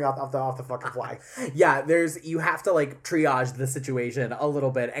just going off the fucking fly. Yeah, you have to like triage the situation a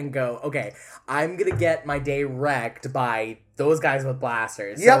little bit and go, okay, I'm gonna get my day wrecked by those guys with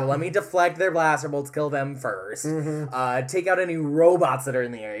blasters. So let me deflect their blaster bolts, kill them first. Take out any robots that are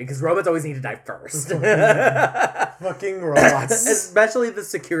in the area, because robots always need to die first. Fucking robots. Especially the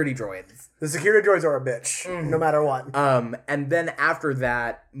security droids. The security droids are a bitch, no matter what. And then after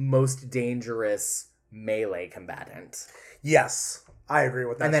that, most dangerous melee combatant. Yes, I agree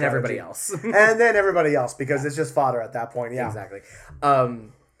with that. And then everybody else. And then everybody else, because it's just fodder at that point. Yeah, exactly.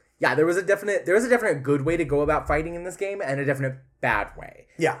 Yeah, there was a definite good way to go about fighting in this game, and a definite bad way.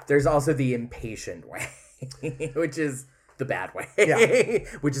 Yeah, there's also the impatient way, which is the bad way.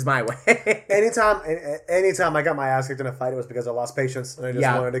 Which is my way. Anytime I got my ass kicked in a fight, it was because I lost patience and I just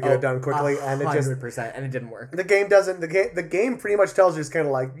wanted to get it done quickly, and it 100%, and it didn't work. The game pretty much tells you, it's kind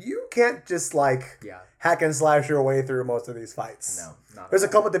of like, you can't just like hack and slash your way through most of these fights. No, there's a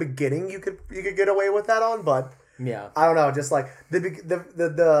couple at the beginning you could get away with that on, but I don't know, just like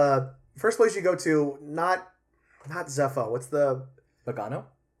the first place you go to, not Zepho. What's the Bogano?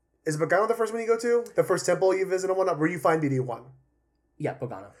 Is Bogano the first one you go to? The first temple you visit and whatnot, where you find BD1? Yeah,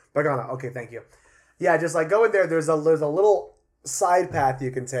 Bogano. Okay, thank you. Yeah, just like go in there. There's a little side path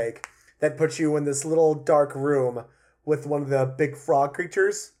you can take that puts you in this little dark room with one of the big frog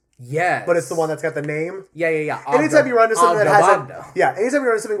creatures. Yes. But it's the one that's got the name. Yeah. Anytime you run into something anytime you run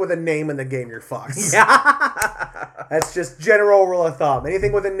into something with a name in the game, you're fucked. Yeah. That's just general rule of thumb.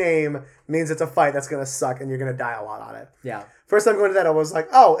 Anything with a name means it's a fight that's going to suck and you're going to die a lot on it. Yeah. First time going to that, I was like,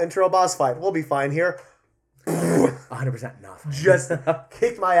 oh, intro boss fight. We'll be fine here. 100% nothing. Just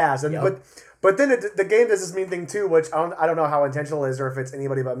kicked my ass. And But then the game does this mean thing too, which I don't know how intentional it is or if it's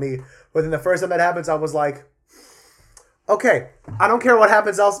anybody but me. But then the first time that happens, I was like, okay, I don't care what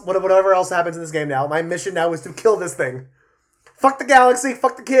happens else, whatever else happens in this game now. My mission now is to kill this thing. Fuck the galaxy,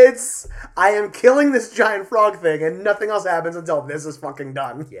 fuck the kids. I am killing this giant frog thing, and nothing else happens until this is fucking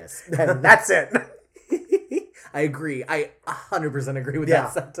done. Yes. And that's it. I agree. I 100% agree with Yeah.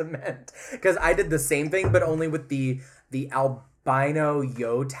 that sentiment. Because I did the same thing, but only with the albino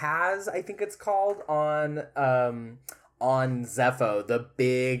Yotaz, I think it's called, on Zepho, the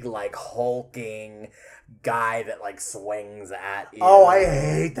big, like, hulking guy that, like, swings at you. Oh, I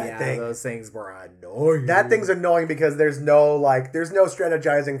hate that thing. Those things were annoying. That thing's annoying because there's no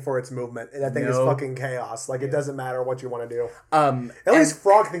strategizing for its movement. That thing is fucking chaos. Like, it doesn't matter what you want to do. At least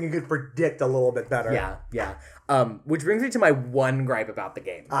Frog thing you could predict a little bit better. Yeah. Which brings me to my one gripe about the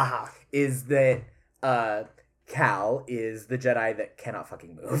game. Is that Cal is the Jedi that cannot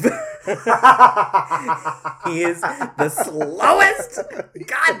fucking move. He is the slowest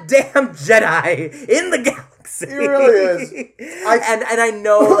goddamn Jedi in the galaxy. He really is. And I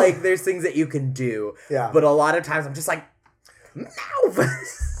know, like, there's things that you can do. Yeah. But a lot of times I'm just like, move.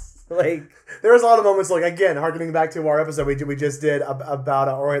 Like, there's a lot of moments, like, again, harkening back to our episode we just did about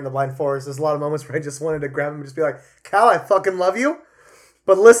Ori and the Blind Forest. There's a lot of moments where I just wanted to grab him and just be like, Cal, I fucking love you,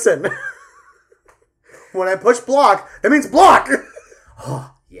 but listen, when I push block, that means block.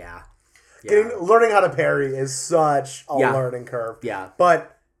 Yeah. Learning how to parry is such a learning curve. Yeah.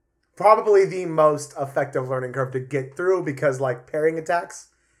 But probably the most effective learning curve to get through, because, like, parrying attacks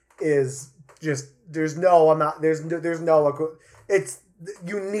is just,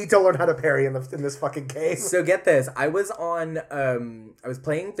 you need to learn how to parry in this fucking game. So get this, I was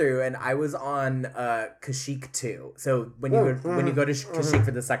playing through, and I was on Kashyyyk 2. So when you go to Kashyyyk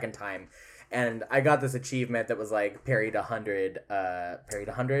for the second time, and I got this achievement that was like parried 100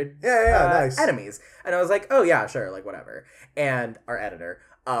 nice enemies, and I was like, oh yeah, sure, like whatever. And our editor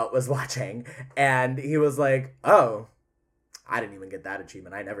was watching, and he was like, oh, I didn't even get that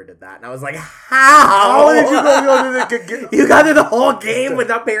achievement. I never did that. And I was like, how did you go you got through the whole game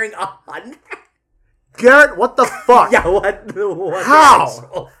without parrying 100? Garrett, what the fuck? Yeah, what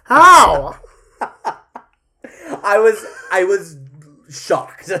how? How? I was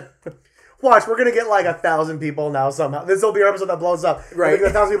shocked. Watch, we're gonna get like 1,000 people now somehow. This will be our episode that blows up. Right.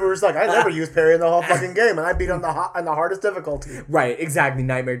 1,000 people are just like, I never used parry in the whole fucking game, and I beat on the hardest difficulty. Right, exactly.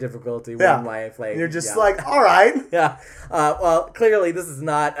 Nightmare difficulty, one life. Like, and you're just like, all right. Yeah. Well, clearly this is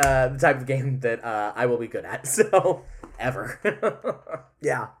not the type of game that I will be good at. So, ever.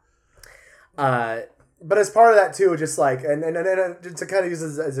 Yeah. But as part of that too, just like, and to kind of use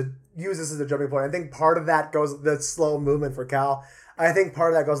this as a jumping point, I think part of that goes the slow movement for Cal. I think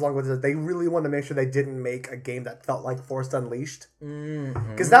part of that goes along with it. They really wanted to make sure they didn't make a game that felt like Force Unleashed.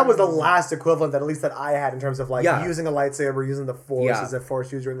 Because that was the last equivalent that at least that I had in terms of like using a lightsaber, using the Force as a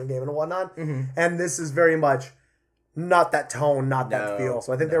Force user in the game and whatnot. And this is very much not that tone, not that feel.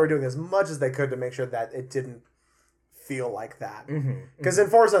 So I think they were doing as much as they could to make sure that it didn't feel like that. Because in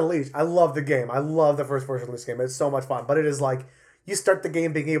Force Unleashed, I love the game. I love the first Force Unleashed game. It's so much fun. But it is like, you start the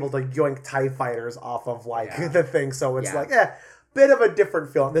game being able to yoink TIE fighters off of like the thing. So it's like, bit of a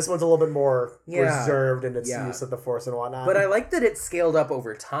different feeling. This one's a little bit more reserved in its use of the Force and whatnot. But I like that it scaled up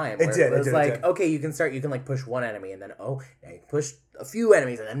over time. It did. Okay, you can like push one enemy, and then now you push a few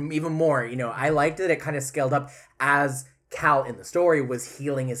enemies, and then even more. You know, I liked that it kind of scaled up as Cal in the story was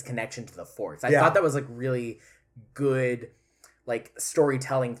healing his connection to the Force. I thought that was like really good, like,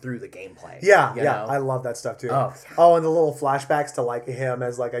 storytelling through the gameplay. Yeah, you know? I love that stuff too. Oh, and the little flashbacks to like him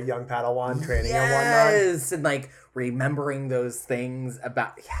as like a young Padawan training and whatnot. Yes, and like remembering those things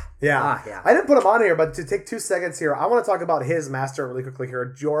about yeah. I didn't put him on here, but to take 2 seconds here, I want to talk about his master really quickly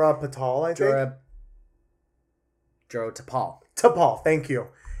here, Jorah Patal. I think Jorah Tapal. Tapal, thank you.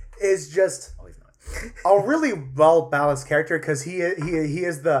 Is just a really well balanced character because he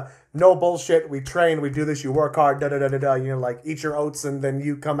is the no bullshit. We train, we do this. You work hard. You know, like eat your oats and then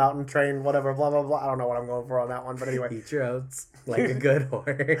you come out and train. Whatever. Blah blah blah. I don't know what I'm going for on that one, but anyway, eat your oats like a good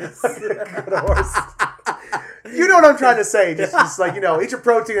horse. Like a good horse. You know what I'm trying to say. Just like, you know, eat your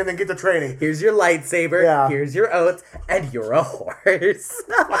protein and then get to training. Here's your lightsaber. Yeah. Here's your oats, and you're a horse.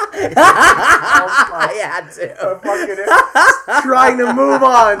 I had to. Trying to move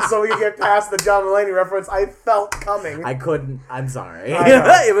on so we can get past the John Mulaney reference. I felt coming. I couldn't. I'm sorry.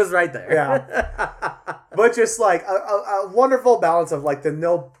 It was right there. Yeah. But just like a wonderful balance of like the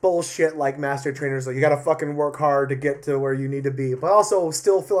no bullshit like master trainers. Like you gotta fucking work hard to get to where you need to be, but also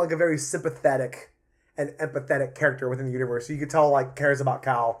still feel like a very sympathetic and empathetic character within the universe. So you could tell like cares about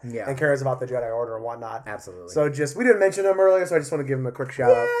Cal and cares about the Jedi Order and whatnot. Absolutely. So just, we didn't mention him earlier, so I just want to give him a quick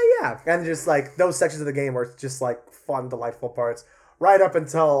shout out. Yeah. And just like those sections of the game where it's just like fun, delightful parts. Right up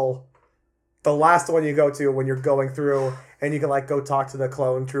until the last one you go to when you're going through and you can like go talk to the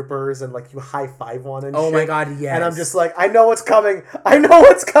clone troopers and like you high five one and shit. My god, yes. And I'm just like, I know what's coming.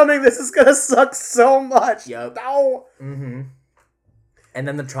 This is gonna suck so much. Yep. No. And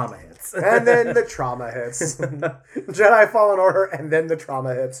then the trauma hits. And then the trauma hits. Jedi Fallen Order, and then the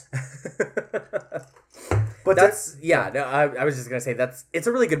trauma hits. But I was just gonna say it's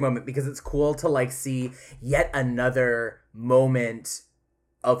a really good moment because it's cool to like see yet another moment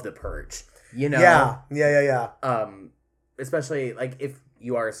of the Purge. You know? Yeah. Especially like if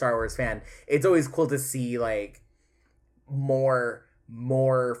you are a Star Wars fan, it's always cool to see like more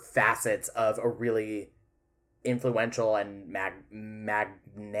facets of a really influential and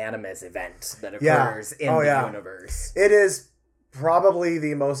magnanimous event that occurs in the universe. It is probably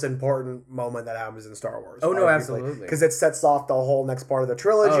the most important moment that happens in Star Wars. Oh no, absolutely, because it sets off the whole next part of the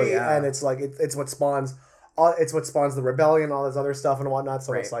trilogy, and it's like it's what spawns the rebellion, all this other stuff and whatnot.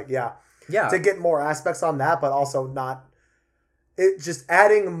 So it's like to get more aspects on that, but also not it just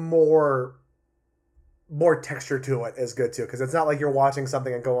adding more texture to it is good too, because it's not like you're watching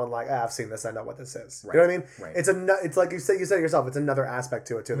something and going like, I've seen this, I know what this is. Right. You know what I mean? Right. It's like you said it yourself. It's another aspect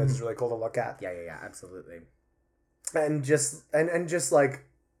to it too that's really cool to look at. Yeah, absolutely. And just like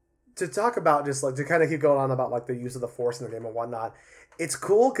to talk about just like to kind of keep going on about like the use of the Force in the game and whatnot. It's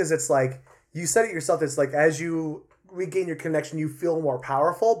cool because it's like you said it yourself. It's like as you regain your connection, you feel more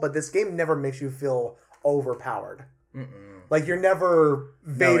powerful. But this game never makes you feel overpowered. Like you're never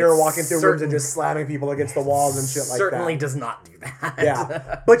Vader walking through rooms and just slamming people against the walls and shit like that. Certainly does not do that.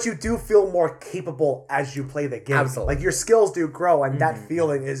 Yeah, but you do feel more capable as you play the game. Absolutely, like your skills do grow, and that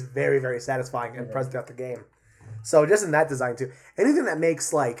feeling is very, very satisfying and present throughout the game. So just in that design too, anything that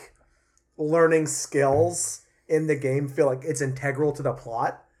makes like learning skills in the game feel like it's integral to the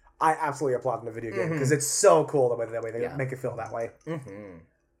plot, I absolutely applaud in the video game because it's so cool the way they make it feel that way.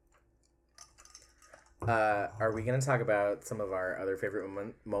 Are we gonna talk about some of our other favorite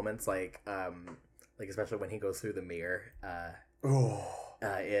moments, like especially when he goes through the mirror,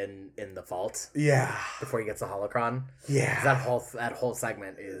 in the vault, before he gets the holocron, that whole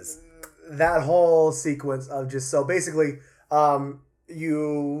segment is that whole sequence of just so basically,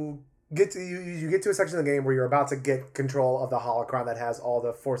 you get to a section of the game where you're about to get control of the holocron that has all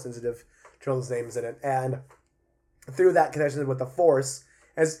the Force sensitive children's names in it, and through that connection with the Force,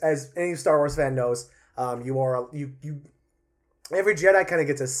 as any Star Wars fan knows. Every Jedi kind of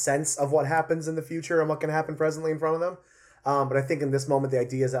gets a sense of what happens in the future and what can happen presently in front of them. But I think in this moment, the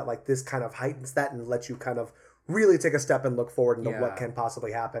idea is that like this kind of heightens that and lets you kind of really take a step and look forward into what can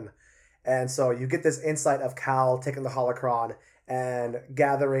possibly happen. And so you get this insight of Cal taking the holocron and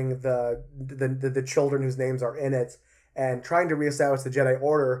gathering the children whose names are in it and trying to reestablish the Jedi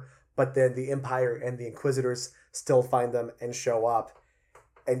Order, but then the Empire and the Inquisitors still find them and show up.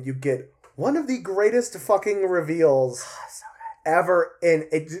 And you get one of the greatest fucking reveals ever in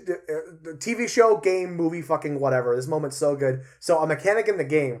a TV show, game, movie, fucking whatever. This moment's so good. So a mechanic in the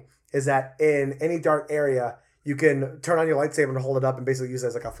game is that in any dark area, you can turn on your lightsaber and hold it up and basically use it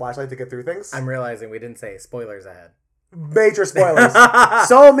as like a flashlight to get through things. I'm realizing we didn't say spoilers ahead. Major spoilers.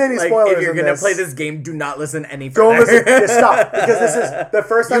 So many spoilers. If you're going to play this game, do not listen any further. Don't listen. Just stop. Because this is the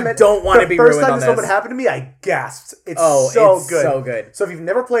first time don't want to be ruined on this. The first time this moment happened to me, I gasped. It's so good. So good. So if you've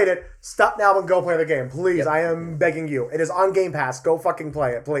never played it, stop now and go play the game. Please. I am begging you. It is on Game Pass. Go fucking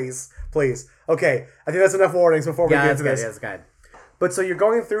play it. Please. Please. Okay. I think that's enough warnings before we get into this. Yeah, that's good. But so you're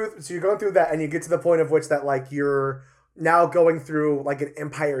going through that and you get to the point of which that like you're now going through like an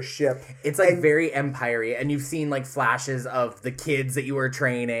Empire ship. It's like very Empire-y, and you've seen like flashes of the kids that you were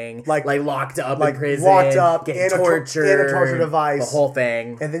training, like locked up in prison, getting tortured, in a torture device, the whole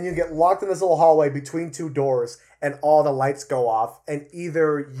thing. And then you get locked in this little hallway between two doors, and all the lights go off, and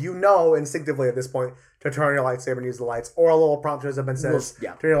either you know instinctively at this point to turn on your lightsaber and use the lights, or a little prompt shows up and says,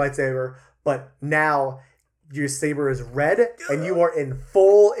 turn your lightsaber. But now your saber is red, and you are in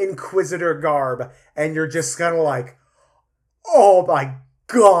full Inquisitor garb, and you're just kind of like, oh my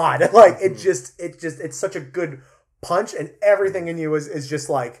god! Like it's such a good punch, and everything in you is just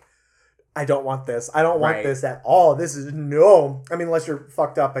like, I don't want this. I don't want this at all. This is no. I mean, unless you're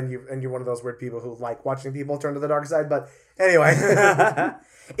fucked up and you're one of those weird people who like watching people turn to the dark side. But anyway,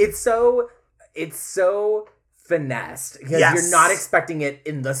 it's so finessed because you're not expecting it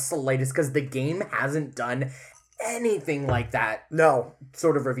in the slightest because the game hasn't done anything like that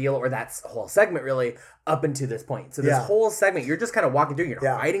sort of reveal or that whole segment really up until this point. So this whole segment, you're just kind of walking through, you're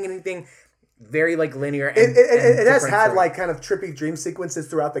not fighting anything, very like linear. And, it has had like kind of trippy dream sequences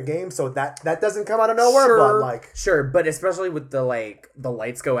throughout the game, so that doesn't come out of nowhere. But especially with the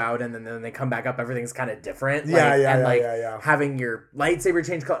lights go out and then they come back up, everything's kind of different. Having your lightsaber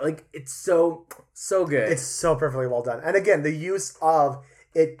change color, like it's so good. It's so perfectly well done. And again, the use of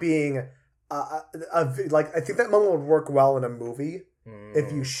it being I think that moment would work well in a movie.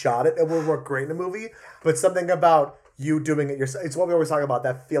 If you shot it, it would work great in a movie. But something about you doing it yourself. It's what we always talk about,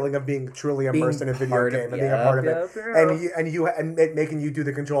 that feeling of being truly immersed in a video game and being a part of it. And making you do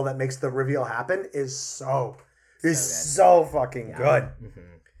the control that makes the reveal happen is so fucking good.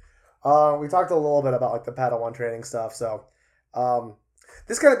 We talked a little bit about like the Padawan training stuff, so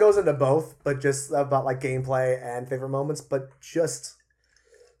this kind of goes into both, but just about like gameplay and favorite moments. But just,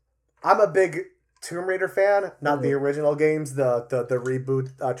 I'm a big Tomb Raider fan, not the original games, the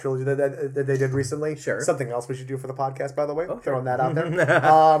reboot trilogy that they did recently. Sure. Something else we should do for the podcast, by the way. Okay. Throwing that out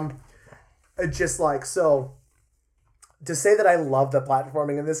there. It's just like, so to say that I love the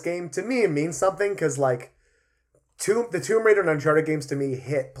platforming in this game, to me it means something, because like the Tomb Raider and Uncharted games to me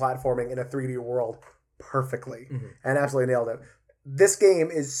hit platforming in a 3D world perfectly and absolutely nailed it. This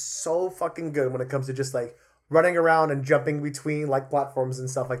game is so fucking good when it comes to just like running around and jumping between like platforms and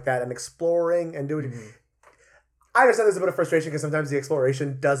stuff like that and exploring and doing. I understand there's a bit of frustration because sometimes the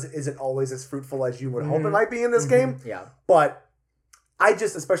exploration isn't always as fruitful as you would hope it might be in this game. Yeah. But I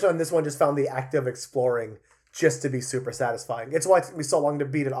just, especially on this one, just found the act of exploring just to be super satisfying. It's why it took me so long to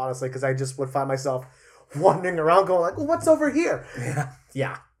beat it, honestly, because I just would find myself wandering around going like, well, what's over here?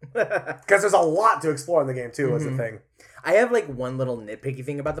 Yeah. Because there's a lot to explore in the game too, is the thing. I have like one little nitpicky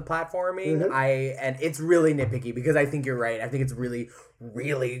thing about the platforming. And it's really nitpicky because I think you're right. I think it's really,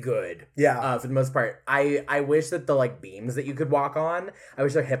 really good. Yeah. For the most part. I wish that the like beams that you could walk on, I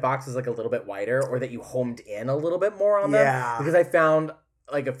wish their hitbox was like a little bit wider, or that you homed in a little bit more on them. Yeah. Because I found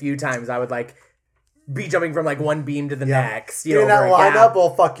like a few times I would like be jumping from like one beam to the next. You know, that lineup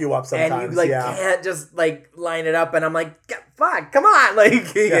will fuck you up sometimes. And you like can't just like line it up, and I'm like, fuck, come on,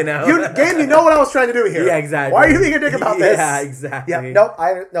 like you know. You know what I was trying to do here. Yeah, exactly. Why are you being a dick about this? Yeah, exactly. Yeah,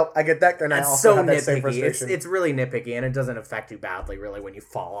 nope, I get that, and I also have that same nitpicky. frustration. It's really nitpicky, and it doesn't affect you badly, really, when you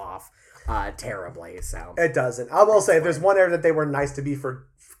fall off terribly. So it doesn't. I will say, if there's one area that they were nice to be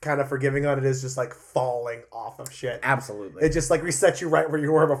kind of forgiving on, it is just like falling off of shit. Absolutely. It just like resets you right where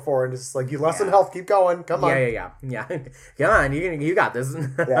you were before, and just like, you lost some health, keep going, come on. Yeah. Come on, you got this.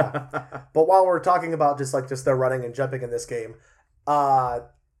 Yeah. But while we're talking about just the running and jumping in this game,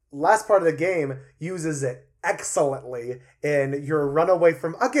 last part of the game uses it excellently in your run away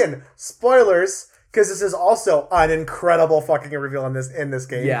from, again, spoilers, because this is also an incredible fucking reveal in this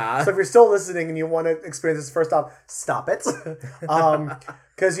game. Yeah. So if you're still listening and you want to experience this first off, stop it.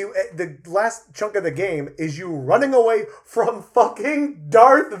 Because the last chunk of the game is you running away from fucking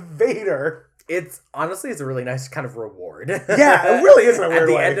Darth Vader. It's a really nice kind of reward. Yeah, it really is in a weird way. At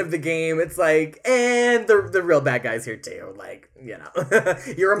the way. end of the game, it's like, and the real bad guy's here too. Like, you know,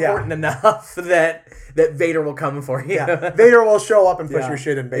 you're important enough that Vader will come for you. Yeah, Vader will show up and push your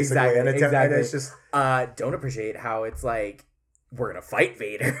shit in, basically. Exactly. And it's just... don't appreciate how it's like, we're gonna fight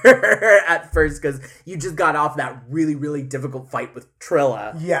Vader at first, because you just got off that really, really difficult fight with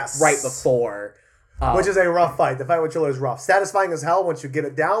Trilla. Yes. Right before. Which is a rough fight. The fight with Trilla is rough. Satisfying as hell once you get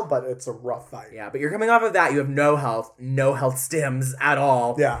it down, but it's a rough fight. Yeah, but you're coming off of that. You have no health stims at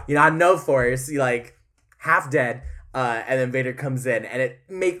all. Yeah. You're not no force. You're like half dead. And then Vader comes in, and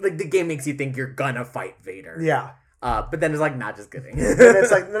the game makes you think you're gonna fight Vader. Yeah. But then it's like, not just kidding. And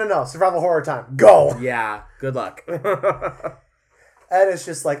it's like, no, survival horror time. Go! Yeah, good luck. And it's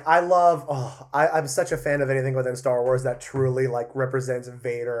just like, I'm such a fan of anything within Star Wars that truly like represents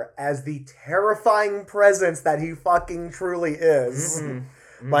Vader as the terrifying presence that he fucking truly is.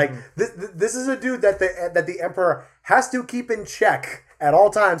 Like, this is a dude that the Emperor has to keep in check at all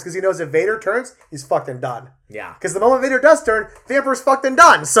times, because he knows if Vader turns, he's fucked and done. Yeah. Because the moment Vader does turn, the Emperor's fucked and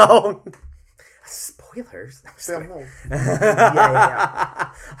done, so... Spoilers.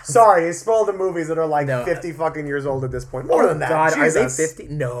 Yeah. Sorry, he spoiled the movies that are like 50 fucking years old at this point. More than that. God, Jesus. are they 50?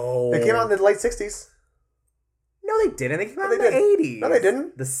 No. They came out in the late 60s. No, they didn't. They came out in they the 80s. No, they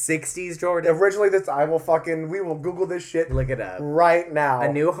didn't. The 60s, Jordan. Originally, we will Google this shit. Look it up. Right now.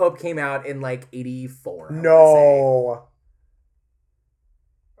 A New Hope came out in like 84. No.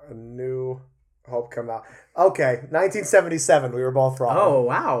 A New Hope come out. Okay, 1977. We were both wrong. Oh,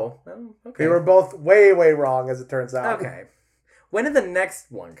 wow. Oh, okay. We were both way, way wrong, as it turns out. Okay. When did the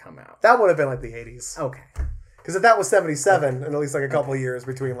next one come out? That would have been like the 80s. Okay. Because if that was 77, and at least like a couple of years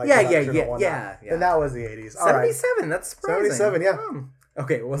between like yeah, then that was the 80s. All 77, right. That's surprising. 77, yeah.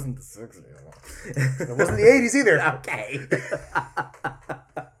 Okay, it wasn't the 60s. It wasn't the 80s either. Okay.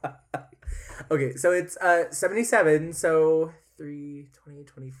 Okay, so it's 77, so 3, 20,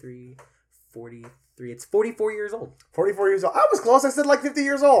 23, 43. It's 44 years old. 44 years old. I was close. I said like 50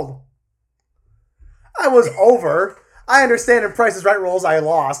 years old. I was over. I understand in Price is Right rules I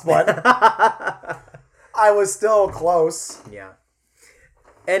lost, but I was still close. Yeah.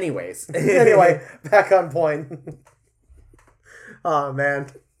 Anyways. Anyway, back on point. Oh, man.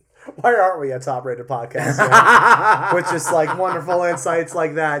 Why aren't we a top-rated podcast? Man? With just like wonderful insights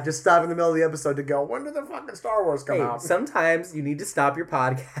like that. Just stop in the middle of the episode to go, when did the fucking Star Wars come out? Sometimes you need to stop your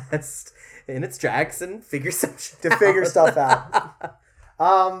podcast in its tracks and figure some shit to figure stuff out.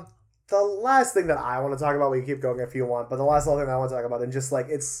 The last thing that I want to talk about, we can keep going if you want, but the last little thing that I want to talk about, and just like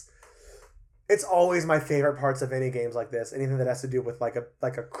it's always my favorite parts of any games like this. Anything that has to do with like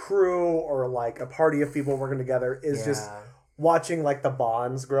a crew or like a party of people working together is just watching like the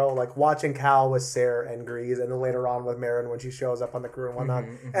bonds grow, like watching Cal with Cere and Grease, and then later on with Merrin when she shows up on the crew and whatnot.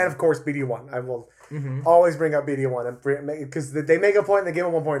 And of course BD1. I will always bring up BD1 because they make a point in the game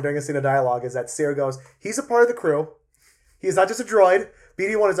at one point during a scene of dialogue is that Cere goes, he's a part of the crew. He's not just a droid.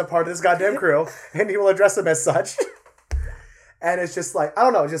 BD1 is a part of this goddamn crew, and he will address him as such. And it's just like, I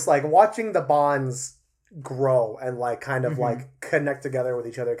don't know, just like watching the bonds grow and like kind of like connect together with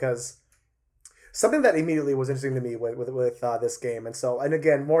each other, because something that immediately was interesting to me with this game, and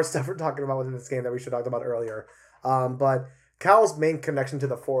again, more stuff we're talking about within this game that we should have talked about earlier, but Cal's main connection to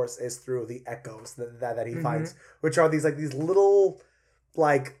the Force is through the echoes that he finds, which are these little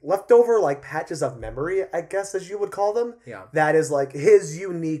like leftover like patches of memory, I guess as you would call them. Yeah. That is like his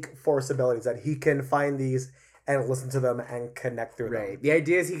unique Force abilities, that he can find these and listen to them and connect through them. The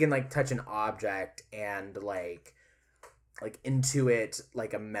idea is he can like touch an object and like intuit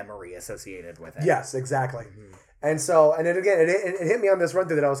like a memory associated with it. Yes, exactly. And so, and then again, it hit me on this run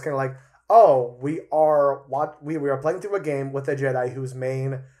through that I was kind of like, oh, we are playing through a game with a Jedi whose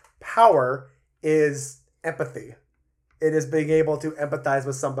main power is empathy. It is being able to empathize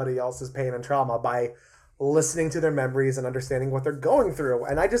with somebody else's pain and trauma by listening to their memories and understanding what they're going through.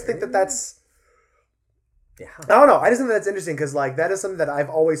 And I just think that's... Yeah. I don't know. I just think that's interesting because like that is something that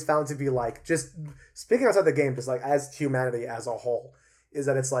I've always found to be like, just speaking outside the game, just like as humanity as a whole, is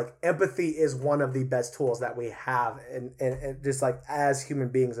that it's like empathy is one of the best tools that we have, and just like as human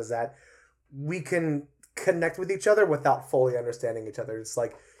beings, is that we can connect with each other without fully understanding each other. It's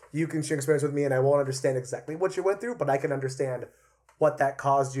like you can share experience with me and I won't understand exactly what you went through, but I can understand what that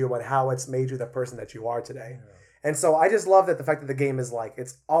caused you and how it's made you the person that you are today. Yeah. And so I just love that the fact that the game is like,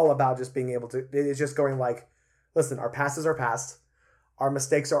 it's all about just being able to, it's just going like, listen, our past is our past. Our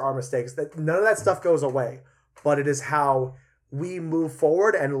mistakes are our mistakes. That none of that stuff goes away, but it is how we move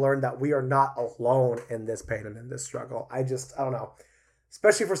forward and learn that we are not alone in this pain and in this struggle. I don't know.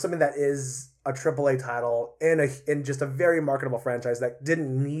 Especially for something that is a AAA title in just a very marketable franchise that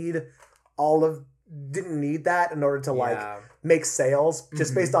didn't need that in order to like make sales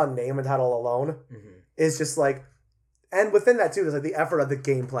just based on name and title alone. Is just like, and within that too, there's like the effort of the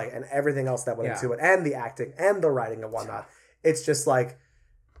gameplay and everything else that went into it, and the acting and the writing and whatnot. It's just like,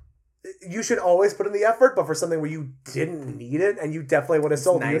 you should always put in the effort, but for something where you didn't need it and you definitely would have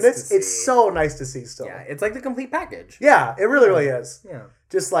sold units, it's so nice to see still. Yeah, it's like the complete package. Yeah, it really, really is. Yeah.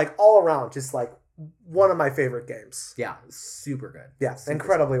 Just like all around, just like one of my favorite games. Yeah, super good. Yeah,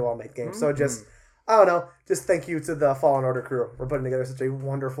 incredibly well made game. So just, I don't know, just thank you to the Fallen Order crew for putting together such a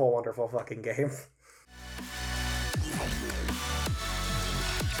wonderful, wonderful fucking game.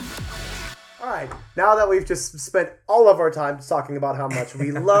 All right, now that we've just spent all of our time talking about how much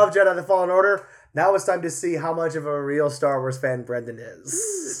we love Jedi the Fallen Order, now it's time to see how much of a real Star Wars fan Brendan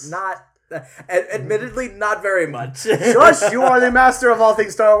is. Admittedly, not very much. Shush, you are the master of all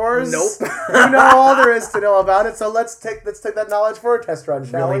things Star Wars. Nope. You know all there is to know about it, so let's take that knowledge for a test run,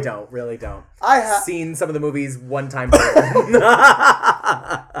 shall we? Really don't. I have seen some of the movies one time.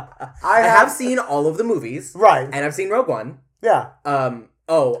 I have seen all of the movies. Right. And I've seen Rogue One. Yeah.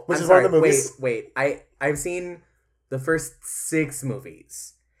 Which is one of the movies. Wait. I've seen the first 6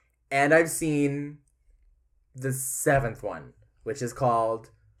 movies. And I've seen the 7th one, which is called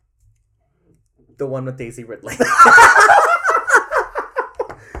the one with Daisy Ridley.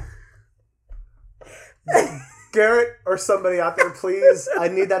 Garrett or somebody out there, please. I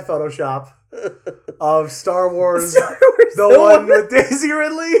need that Photoshop of Star Wars the one with Daisy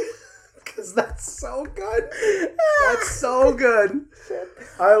Ridley. Because that's so good. That's so good.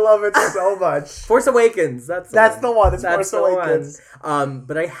 I love it so much. Force Awakens. That's the one. It's Force Awakens.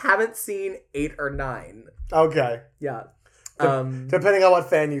 But I haven't seen 8 or 9. Okay. Yeah. Depending on what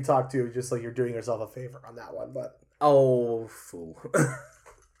fan you talk to, just like you're doing yourself a favor on that one. But oh, fool.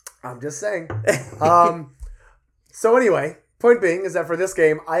 I'm just saying. So anyway, point being is that for this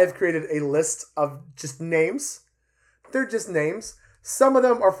game, I have created a list of just names. They're just names. Some of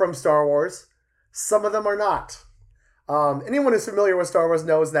them are from Star Wars. Some of them are not. Anyone who's familiar with Star Wars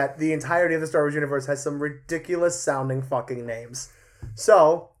knows that the entirety of the Star Wars universe has some ridiculous sounding fucking names.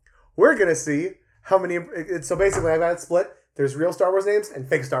 So we're going to see how many... So basically, I've got it split. There's real Star Wars names and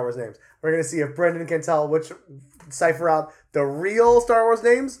fake Star Wars names. We're going to see if Brendan can tell which cipher out the real Star Wars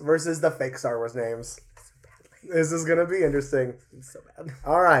names versus the fake Star Wars names. This is gonna be interesting. It's so bad.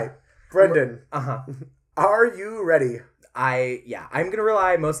 All right, Brendan. Uh-huh. Are you ready? I'm gonna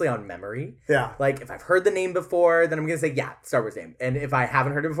rely mostly on memory. Yeah. Like, if I've heard the name before, then I'm gonna say, yeah, Star Wars name. And if I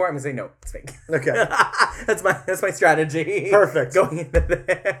haven't heard it before, I'm gonna say, no, it's fake. Okay. That's my strategy. Perfect. Going into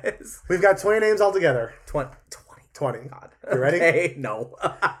this. We've got 20 names altogether. 20. 20. God. You ready? Okay, no.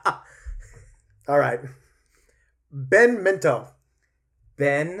 All right. Ben Minto.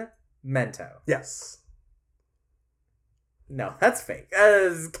 Ben Mento. Yes. No, that's fake.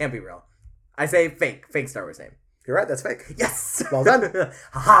 This can't be real. I say fake. Fake Star Wars name. You're right. That's fake. Yes. Well done.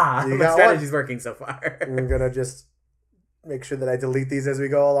 Haha. You My got strategy's working so far. I'm going to just make sure that I delete these as we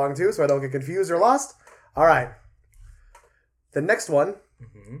go along, too, so I don't get confused or lost. All right. The next one,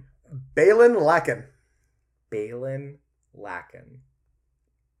 Balin Lacken. Balin Lacken.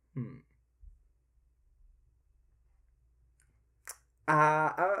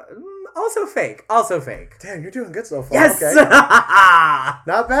 Also fake. Also fake. Damn, you're doing good so far. Yes! Okay.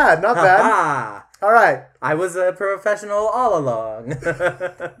 Not bad. Not bad. All right. I was a professional all along.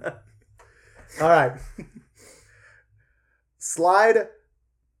 All right. Slide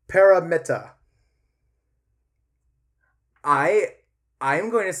Paramita. I'm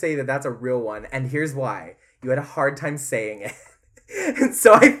going to say that that's a real one, and here's why. You had a hard time saying it. And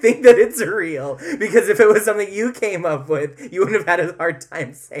so I think that it's real, because if it was something you came up with, you wouldn't have had a hard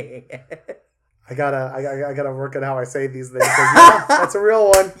time saying it. I gotta work on how I say these things. Yeah, that's a real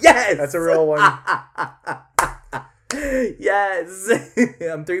one. Yes! That's a real one. Yes!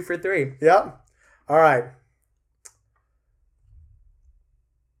 I'm 3 for 3. Yep. All right.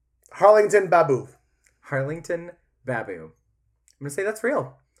 Harlington Babu. Harlington Babu. I'm going to say that's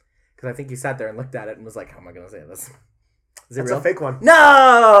real. Because I think you sat there and looked at it and was like, how am I going to say this? Is it That's real? a fake one.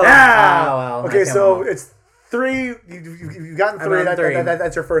 No! Yeah! Oh, well, okay, so it's 3. You've gotten 3.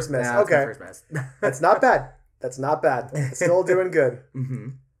 That's your first miss. Yeah, okay. that's my first miss. That's not bad. That's not bad. Still doing good. Mm-hmm.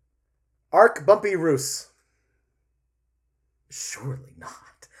 Arc Bumpy Roos. Surely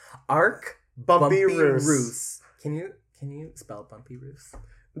not. Arc Bumpy Roos. Can you spell Bumpy Roos?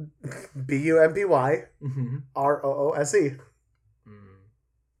 Bumpy Mm-hmm. Roose.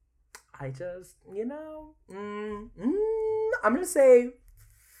 I just, I'm going to say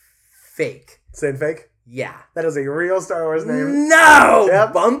fake. Saying fake? Yeah. That is a real Star Wars name. No!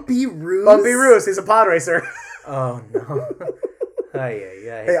 Yep. Bumpy Roos? Bumpy Roos. He's a pod racer. Oh, no.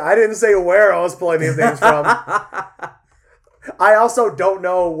 Hey, I didn't say where I was pulling these names from. I also don't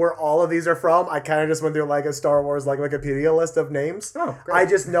know where all of these are from. I kind of just went through like a Star Wars like Wikipedia list of names. Oh, great. I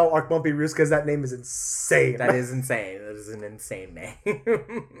just know Arc Bumpy Roos because that name is insane. That is insane. That is an insane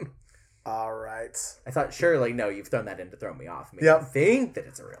name. All right. I thought, surely, no, you've thrown that in to throw me off. Make Yep. me think that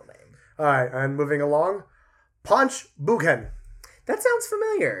it's a real name. All right, and moving along. Punch Buchen. That sounds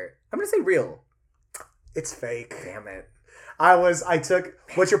familiar. I'm going to say real. It's fake. Damn it. I took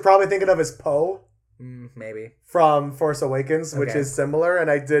what you're probably thinking of as Poe. Maybe. From Force Awakens, which Okay. is similar,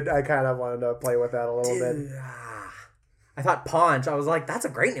 and I kind of wanted to play with that a little bit. I thought Paunch. I was like, that's a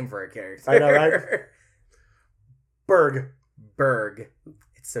great name for a character. I know, right? Berg.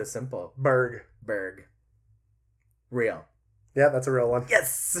 It's so simple. Berg. Real. Yeah, that's a real one.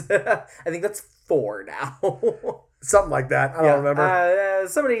 Yes! I think that's 4 now. Something like that. I don't remember.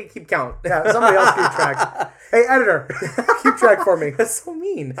 Somebody keep count. Yeah, somebody else keep track. Hey, editor, keep track for me. That's so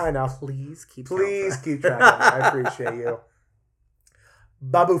mean. I know. Please keep keep track of me. I appreciate you.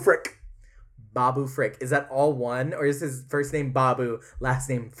 Babu Frick. Babu Frick. Is that all one? Or is his first name Babu, last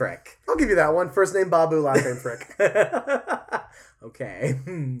name Frick? I'll give you that one. First name Babu, last name Frick. Okay.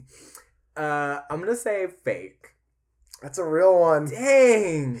 I'm going to say fake. That's a real one.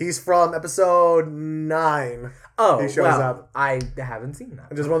 Dang. He's from episode 9. Oh, he shows up. I haven't seen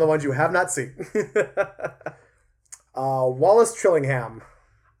that. Just one of the ones you have not seen. Wallace Trillingham.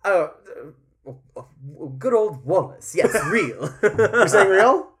 Oh, good old Wallace. Yes, real. You're saying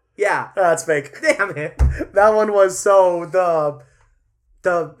real? Yeah. That's fake. Damn it. That one was the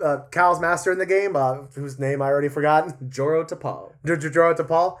Cal's master in the game, whose name I already forgotten. Joro Tapal. Joro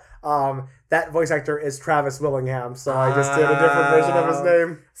Tapal. That voice actor is Travis Willingham, so I just did a different version of his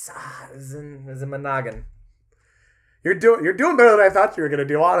name. Is in my noggin. You're doing better than I thought you were gonna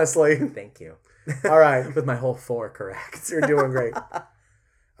do, honestly. Thank you. All right. With my whole 4 correct. You're doing great.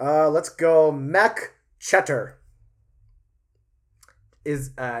 Let's go Mac Cheddar.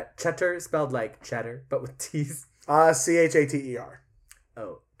 Is cheddar spelled like cheddar, but with T's? Chater.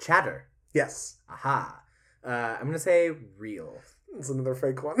 Oh, chatter. Yes. Aha. I'm going to say real. It's another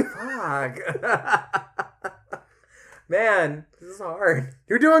fake one. Fuck. Man, this is hard.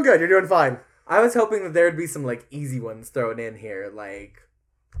 You're doing good. You're doing fine. I was hoping that there would be some like easy ones thrown in here, like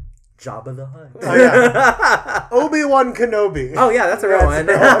Jabba the Hutt. Oh, yeah. Obi-Wan Kenobi. Oh yeah, that's a real one.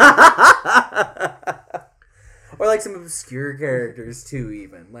 Or like some obscure characters too,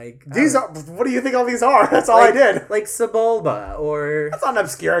 even like These are. What do you think all these are? That's all I did. Like Sebulba or. That's not an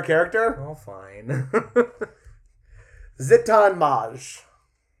obscure character. Oh, fine. Zitan Maj.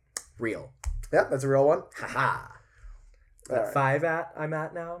 Real. Yeah, that's a real one. Haha. Alright. 5 I'm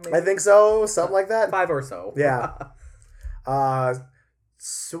at now. Maybe? I think so. Something like that. 5 or so. Yeah.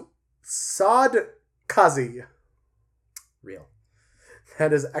 Saad Kazi. Real.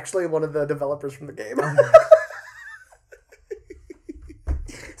 That is actually one of the developers from the game.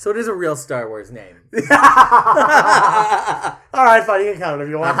 So it is a real Star Wars name. All right, fine. You can count it if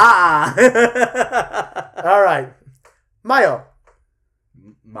you want. Aha! All right. Mayo.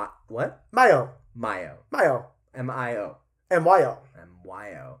 What? Mayo. Mayo. Mayo. M-I-O. M-Y-O.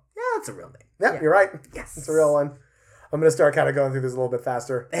 M-Y-O. Yeah, that's a real name. Yep, you're right. Yes. It's a real one. I'm going to start kind of going through this a little bit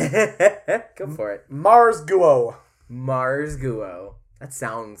faster. Go for it. Mars Guo. Mars Guo. That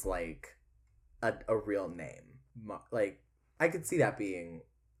sounds like a real name. Like, I could see that being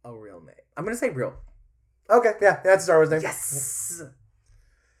a real name. I'm going to say real. Okay, yeah, that's a Star Wars name. Yes!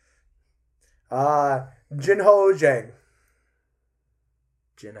 Jinho Jang.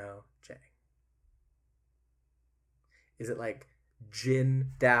 Jinho Jang. Is it like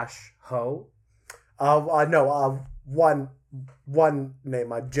Jin-Ho? No, one name.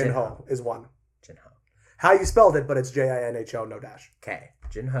 Jinho is one. Jinho. How you spelled it, but it's Jinho, no dash. Okay.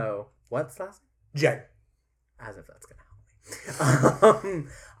 Jinho. What's last name? Jang. As if that's gonna help me.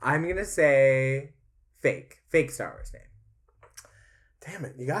 I'm gonna say fake Star Wars name. Damn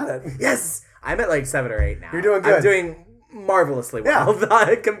it, you got it. Yes, I'm at like 7 or 8 now. You're doing good. I'm doing marvelously well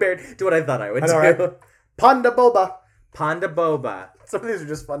compared to what I thought I would do. Right? Ponda Boba. Ponda Boba. Some of these are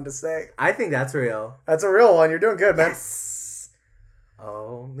just fun to say. I think that's real. That's a real one. You're doing good, man. Yes.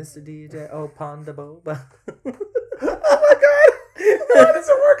 Oh, Mr. DJ. Oh, Ponda Boba. Oh my god! Why does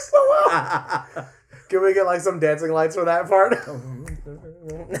it work so well? Can we get like some dancing lights for that part?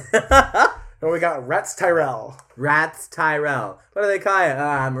 And we got Rats Tyrell. Rats Tyrell. What do they call it?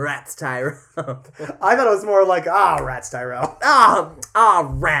 I'm Rats Tyrell. I thought it was more like, Rats Tyrell.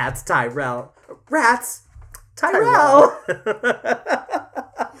 Rats Tyrell. Rats Tyrell.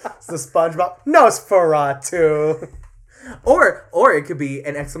 It's the SpongeBob Nosferatu. Or it could be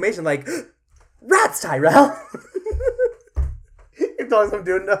an exclamation like, Rats Tyrell. You're telling some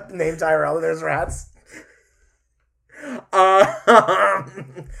dude named Tyrell that there's rats.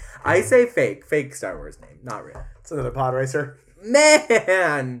 I say fake Star Wars name, not real. It's another pod racer.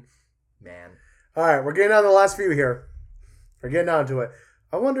 Man. All right, we're getting down to the last few here. We're getting down to it.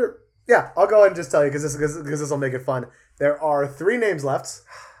 I wonder. Yeah, I'll go ahead and just tell you because this will make it fun. There are 3 names left.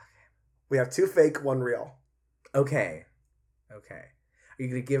 We have 2 fake, 1 real. Okay. Are you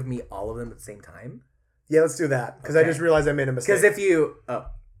gonna give me all of them at the same time? Yeah, let's do that because I just realized I made a mistake. Because if you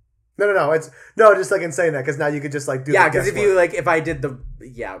No, it's just like in saying that because now you could just like do because if I did the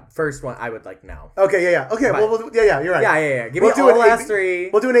first one I would like no. Okay, yeah. Okay, well, you're right. Yeah. Give me all the last 3.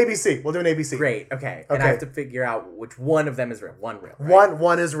 We'll do an ABC. Great. Okay. And I have to figure out which one of them is real. One real. Right?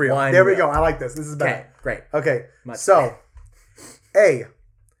 One is real. One there we real. go. I like this. This is better. Okay. Great. Okay. Much so, better.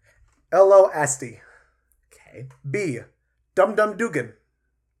 A. Elo Asti. Okay. B. Dum Dum Dugan.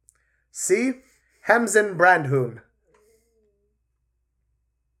 C. Hamzen Brandhoon.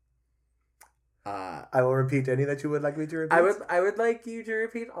 I will repeat any that you would like me to repeat. I would like you to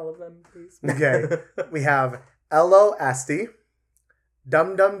repeat all of them, please. Okay. We have Elo Asti,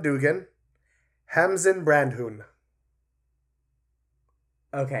 Dum Dum Dugan, Hamzen Brandhoon.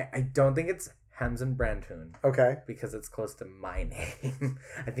 Okay, I don't think it's Hamzen Brandhoon. Okay. Because it's close to my name.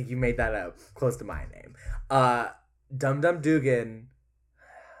 I think you made that up. Close to my name. Dum Dum Dugan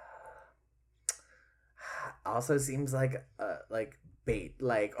also seems like bait.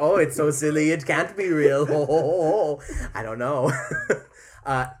 Like, oh, it's so silly, it can't be real. I don't know.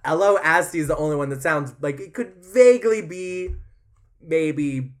 Elo Asti is the only one that sounds like it could vaguely be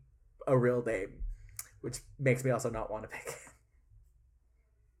maybe a real name, which makes me also not want to pick it.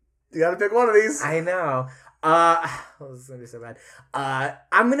 You gotta pick one of these. I know. This is gonna be so bad.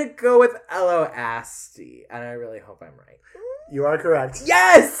 I'm gonna go with Elo Asti, and I really hope I'm right. You are correct.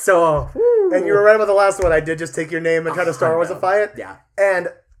 Yes! So, and you were right about the last one. I did just take your name and try to Star Warsify it. Yeah. And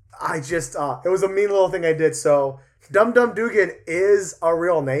I just, it was a mean little thing I did. So, Dum Dum Dugan is a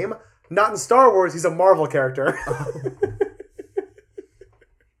real name. Not in Star Wars, he's a Marvel character.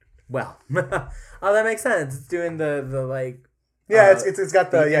 Well, that makes sense. It's doing the like. Yeah, it's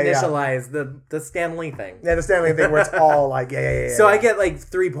got the initialize the Stan Lee thing. Yeah, the Stan Lee thing where it's all like yeah. So I get like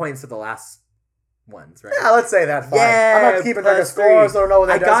 3 points for the last ones, right? Yeah, let's say that. Fine. Yeah, I'm not keeping track of plus scores. three. I don't know what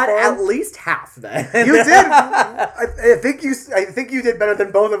that I does got for at him. least half then. You did. I think you did better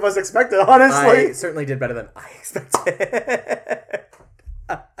than both of us expected. Honestly, I certainly did better than I expected.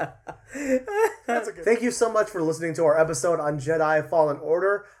 Thank you so much for listening to our episode on Jedi Fallen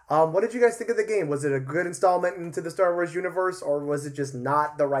Order. What did you guys think of the game? Was it a good installment into the Star Wars universe, or was it just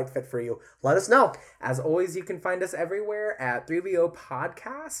not the right fit for you? Let us know. As always, you can find us everywhere at 3VO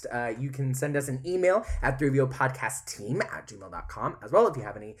Podcast. You can send us an email at 3VOpodcastteam@gmail.com as well if you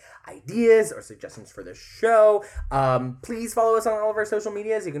have any ideas or suggestions for the show. Please follow us on all of our social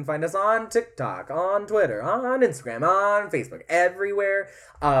medias. You can find us on TikTok, on Twitter, on Instagram, on Facebook, everywhere.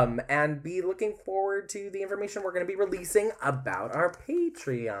 And be looking forward to the information we're going to be releasing about our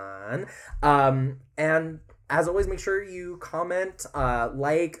Patreon. And as always, make sure you comment,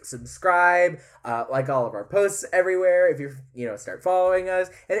 like, subscribe, like all of our posts everywhere. If you start following us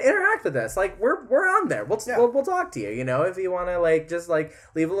and interact with us, like we're on there. We'll talk to you. If you want to just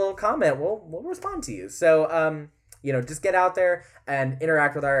leave a little comment, we'll respond to you. So just get out there and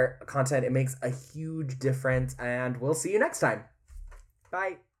interact with our content. It makes a huge difference, and we'll see you next time.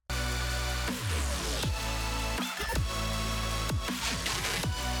 Bye.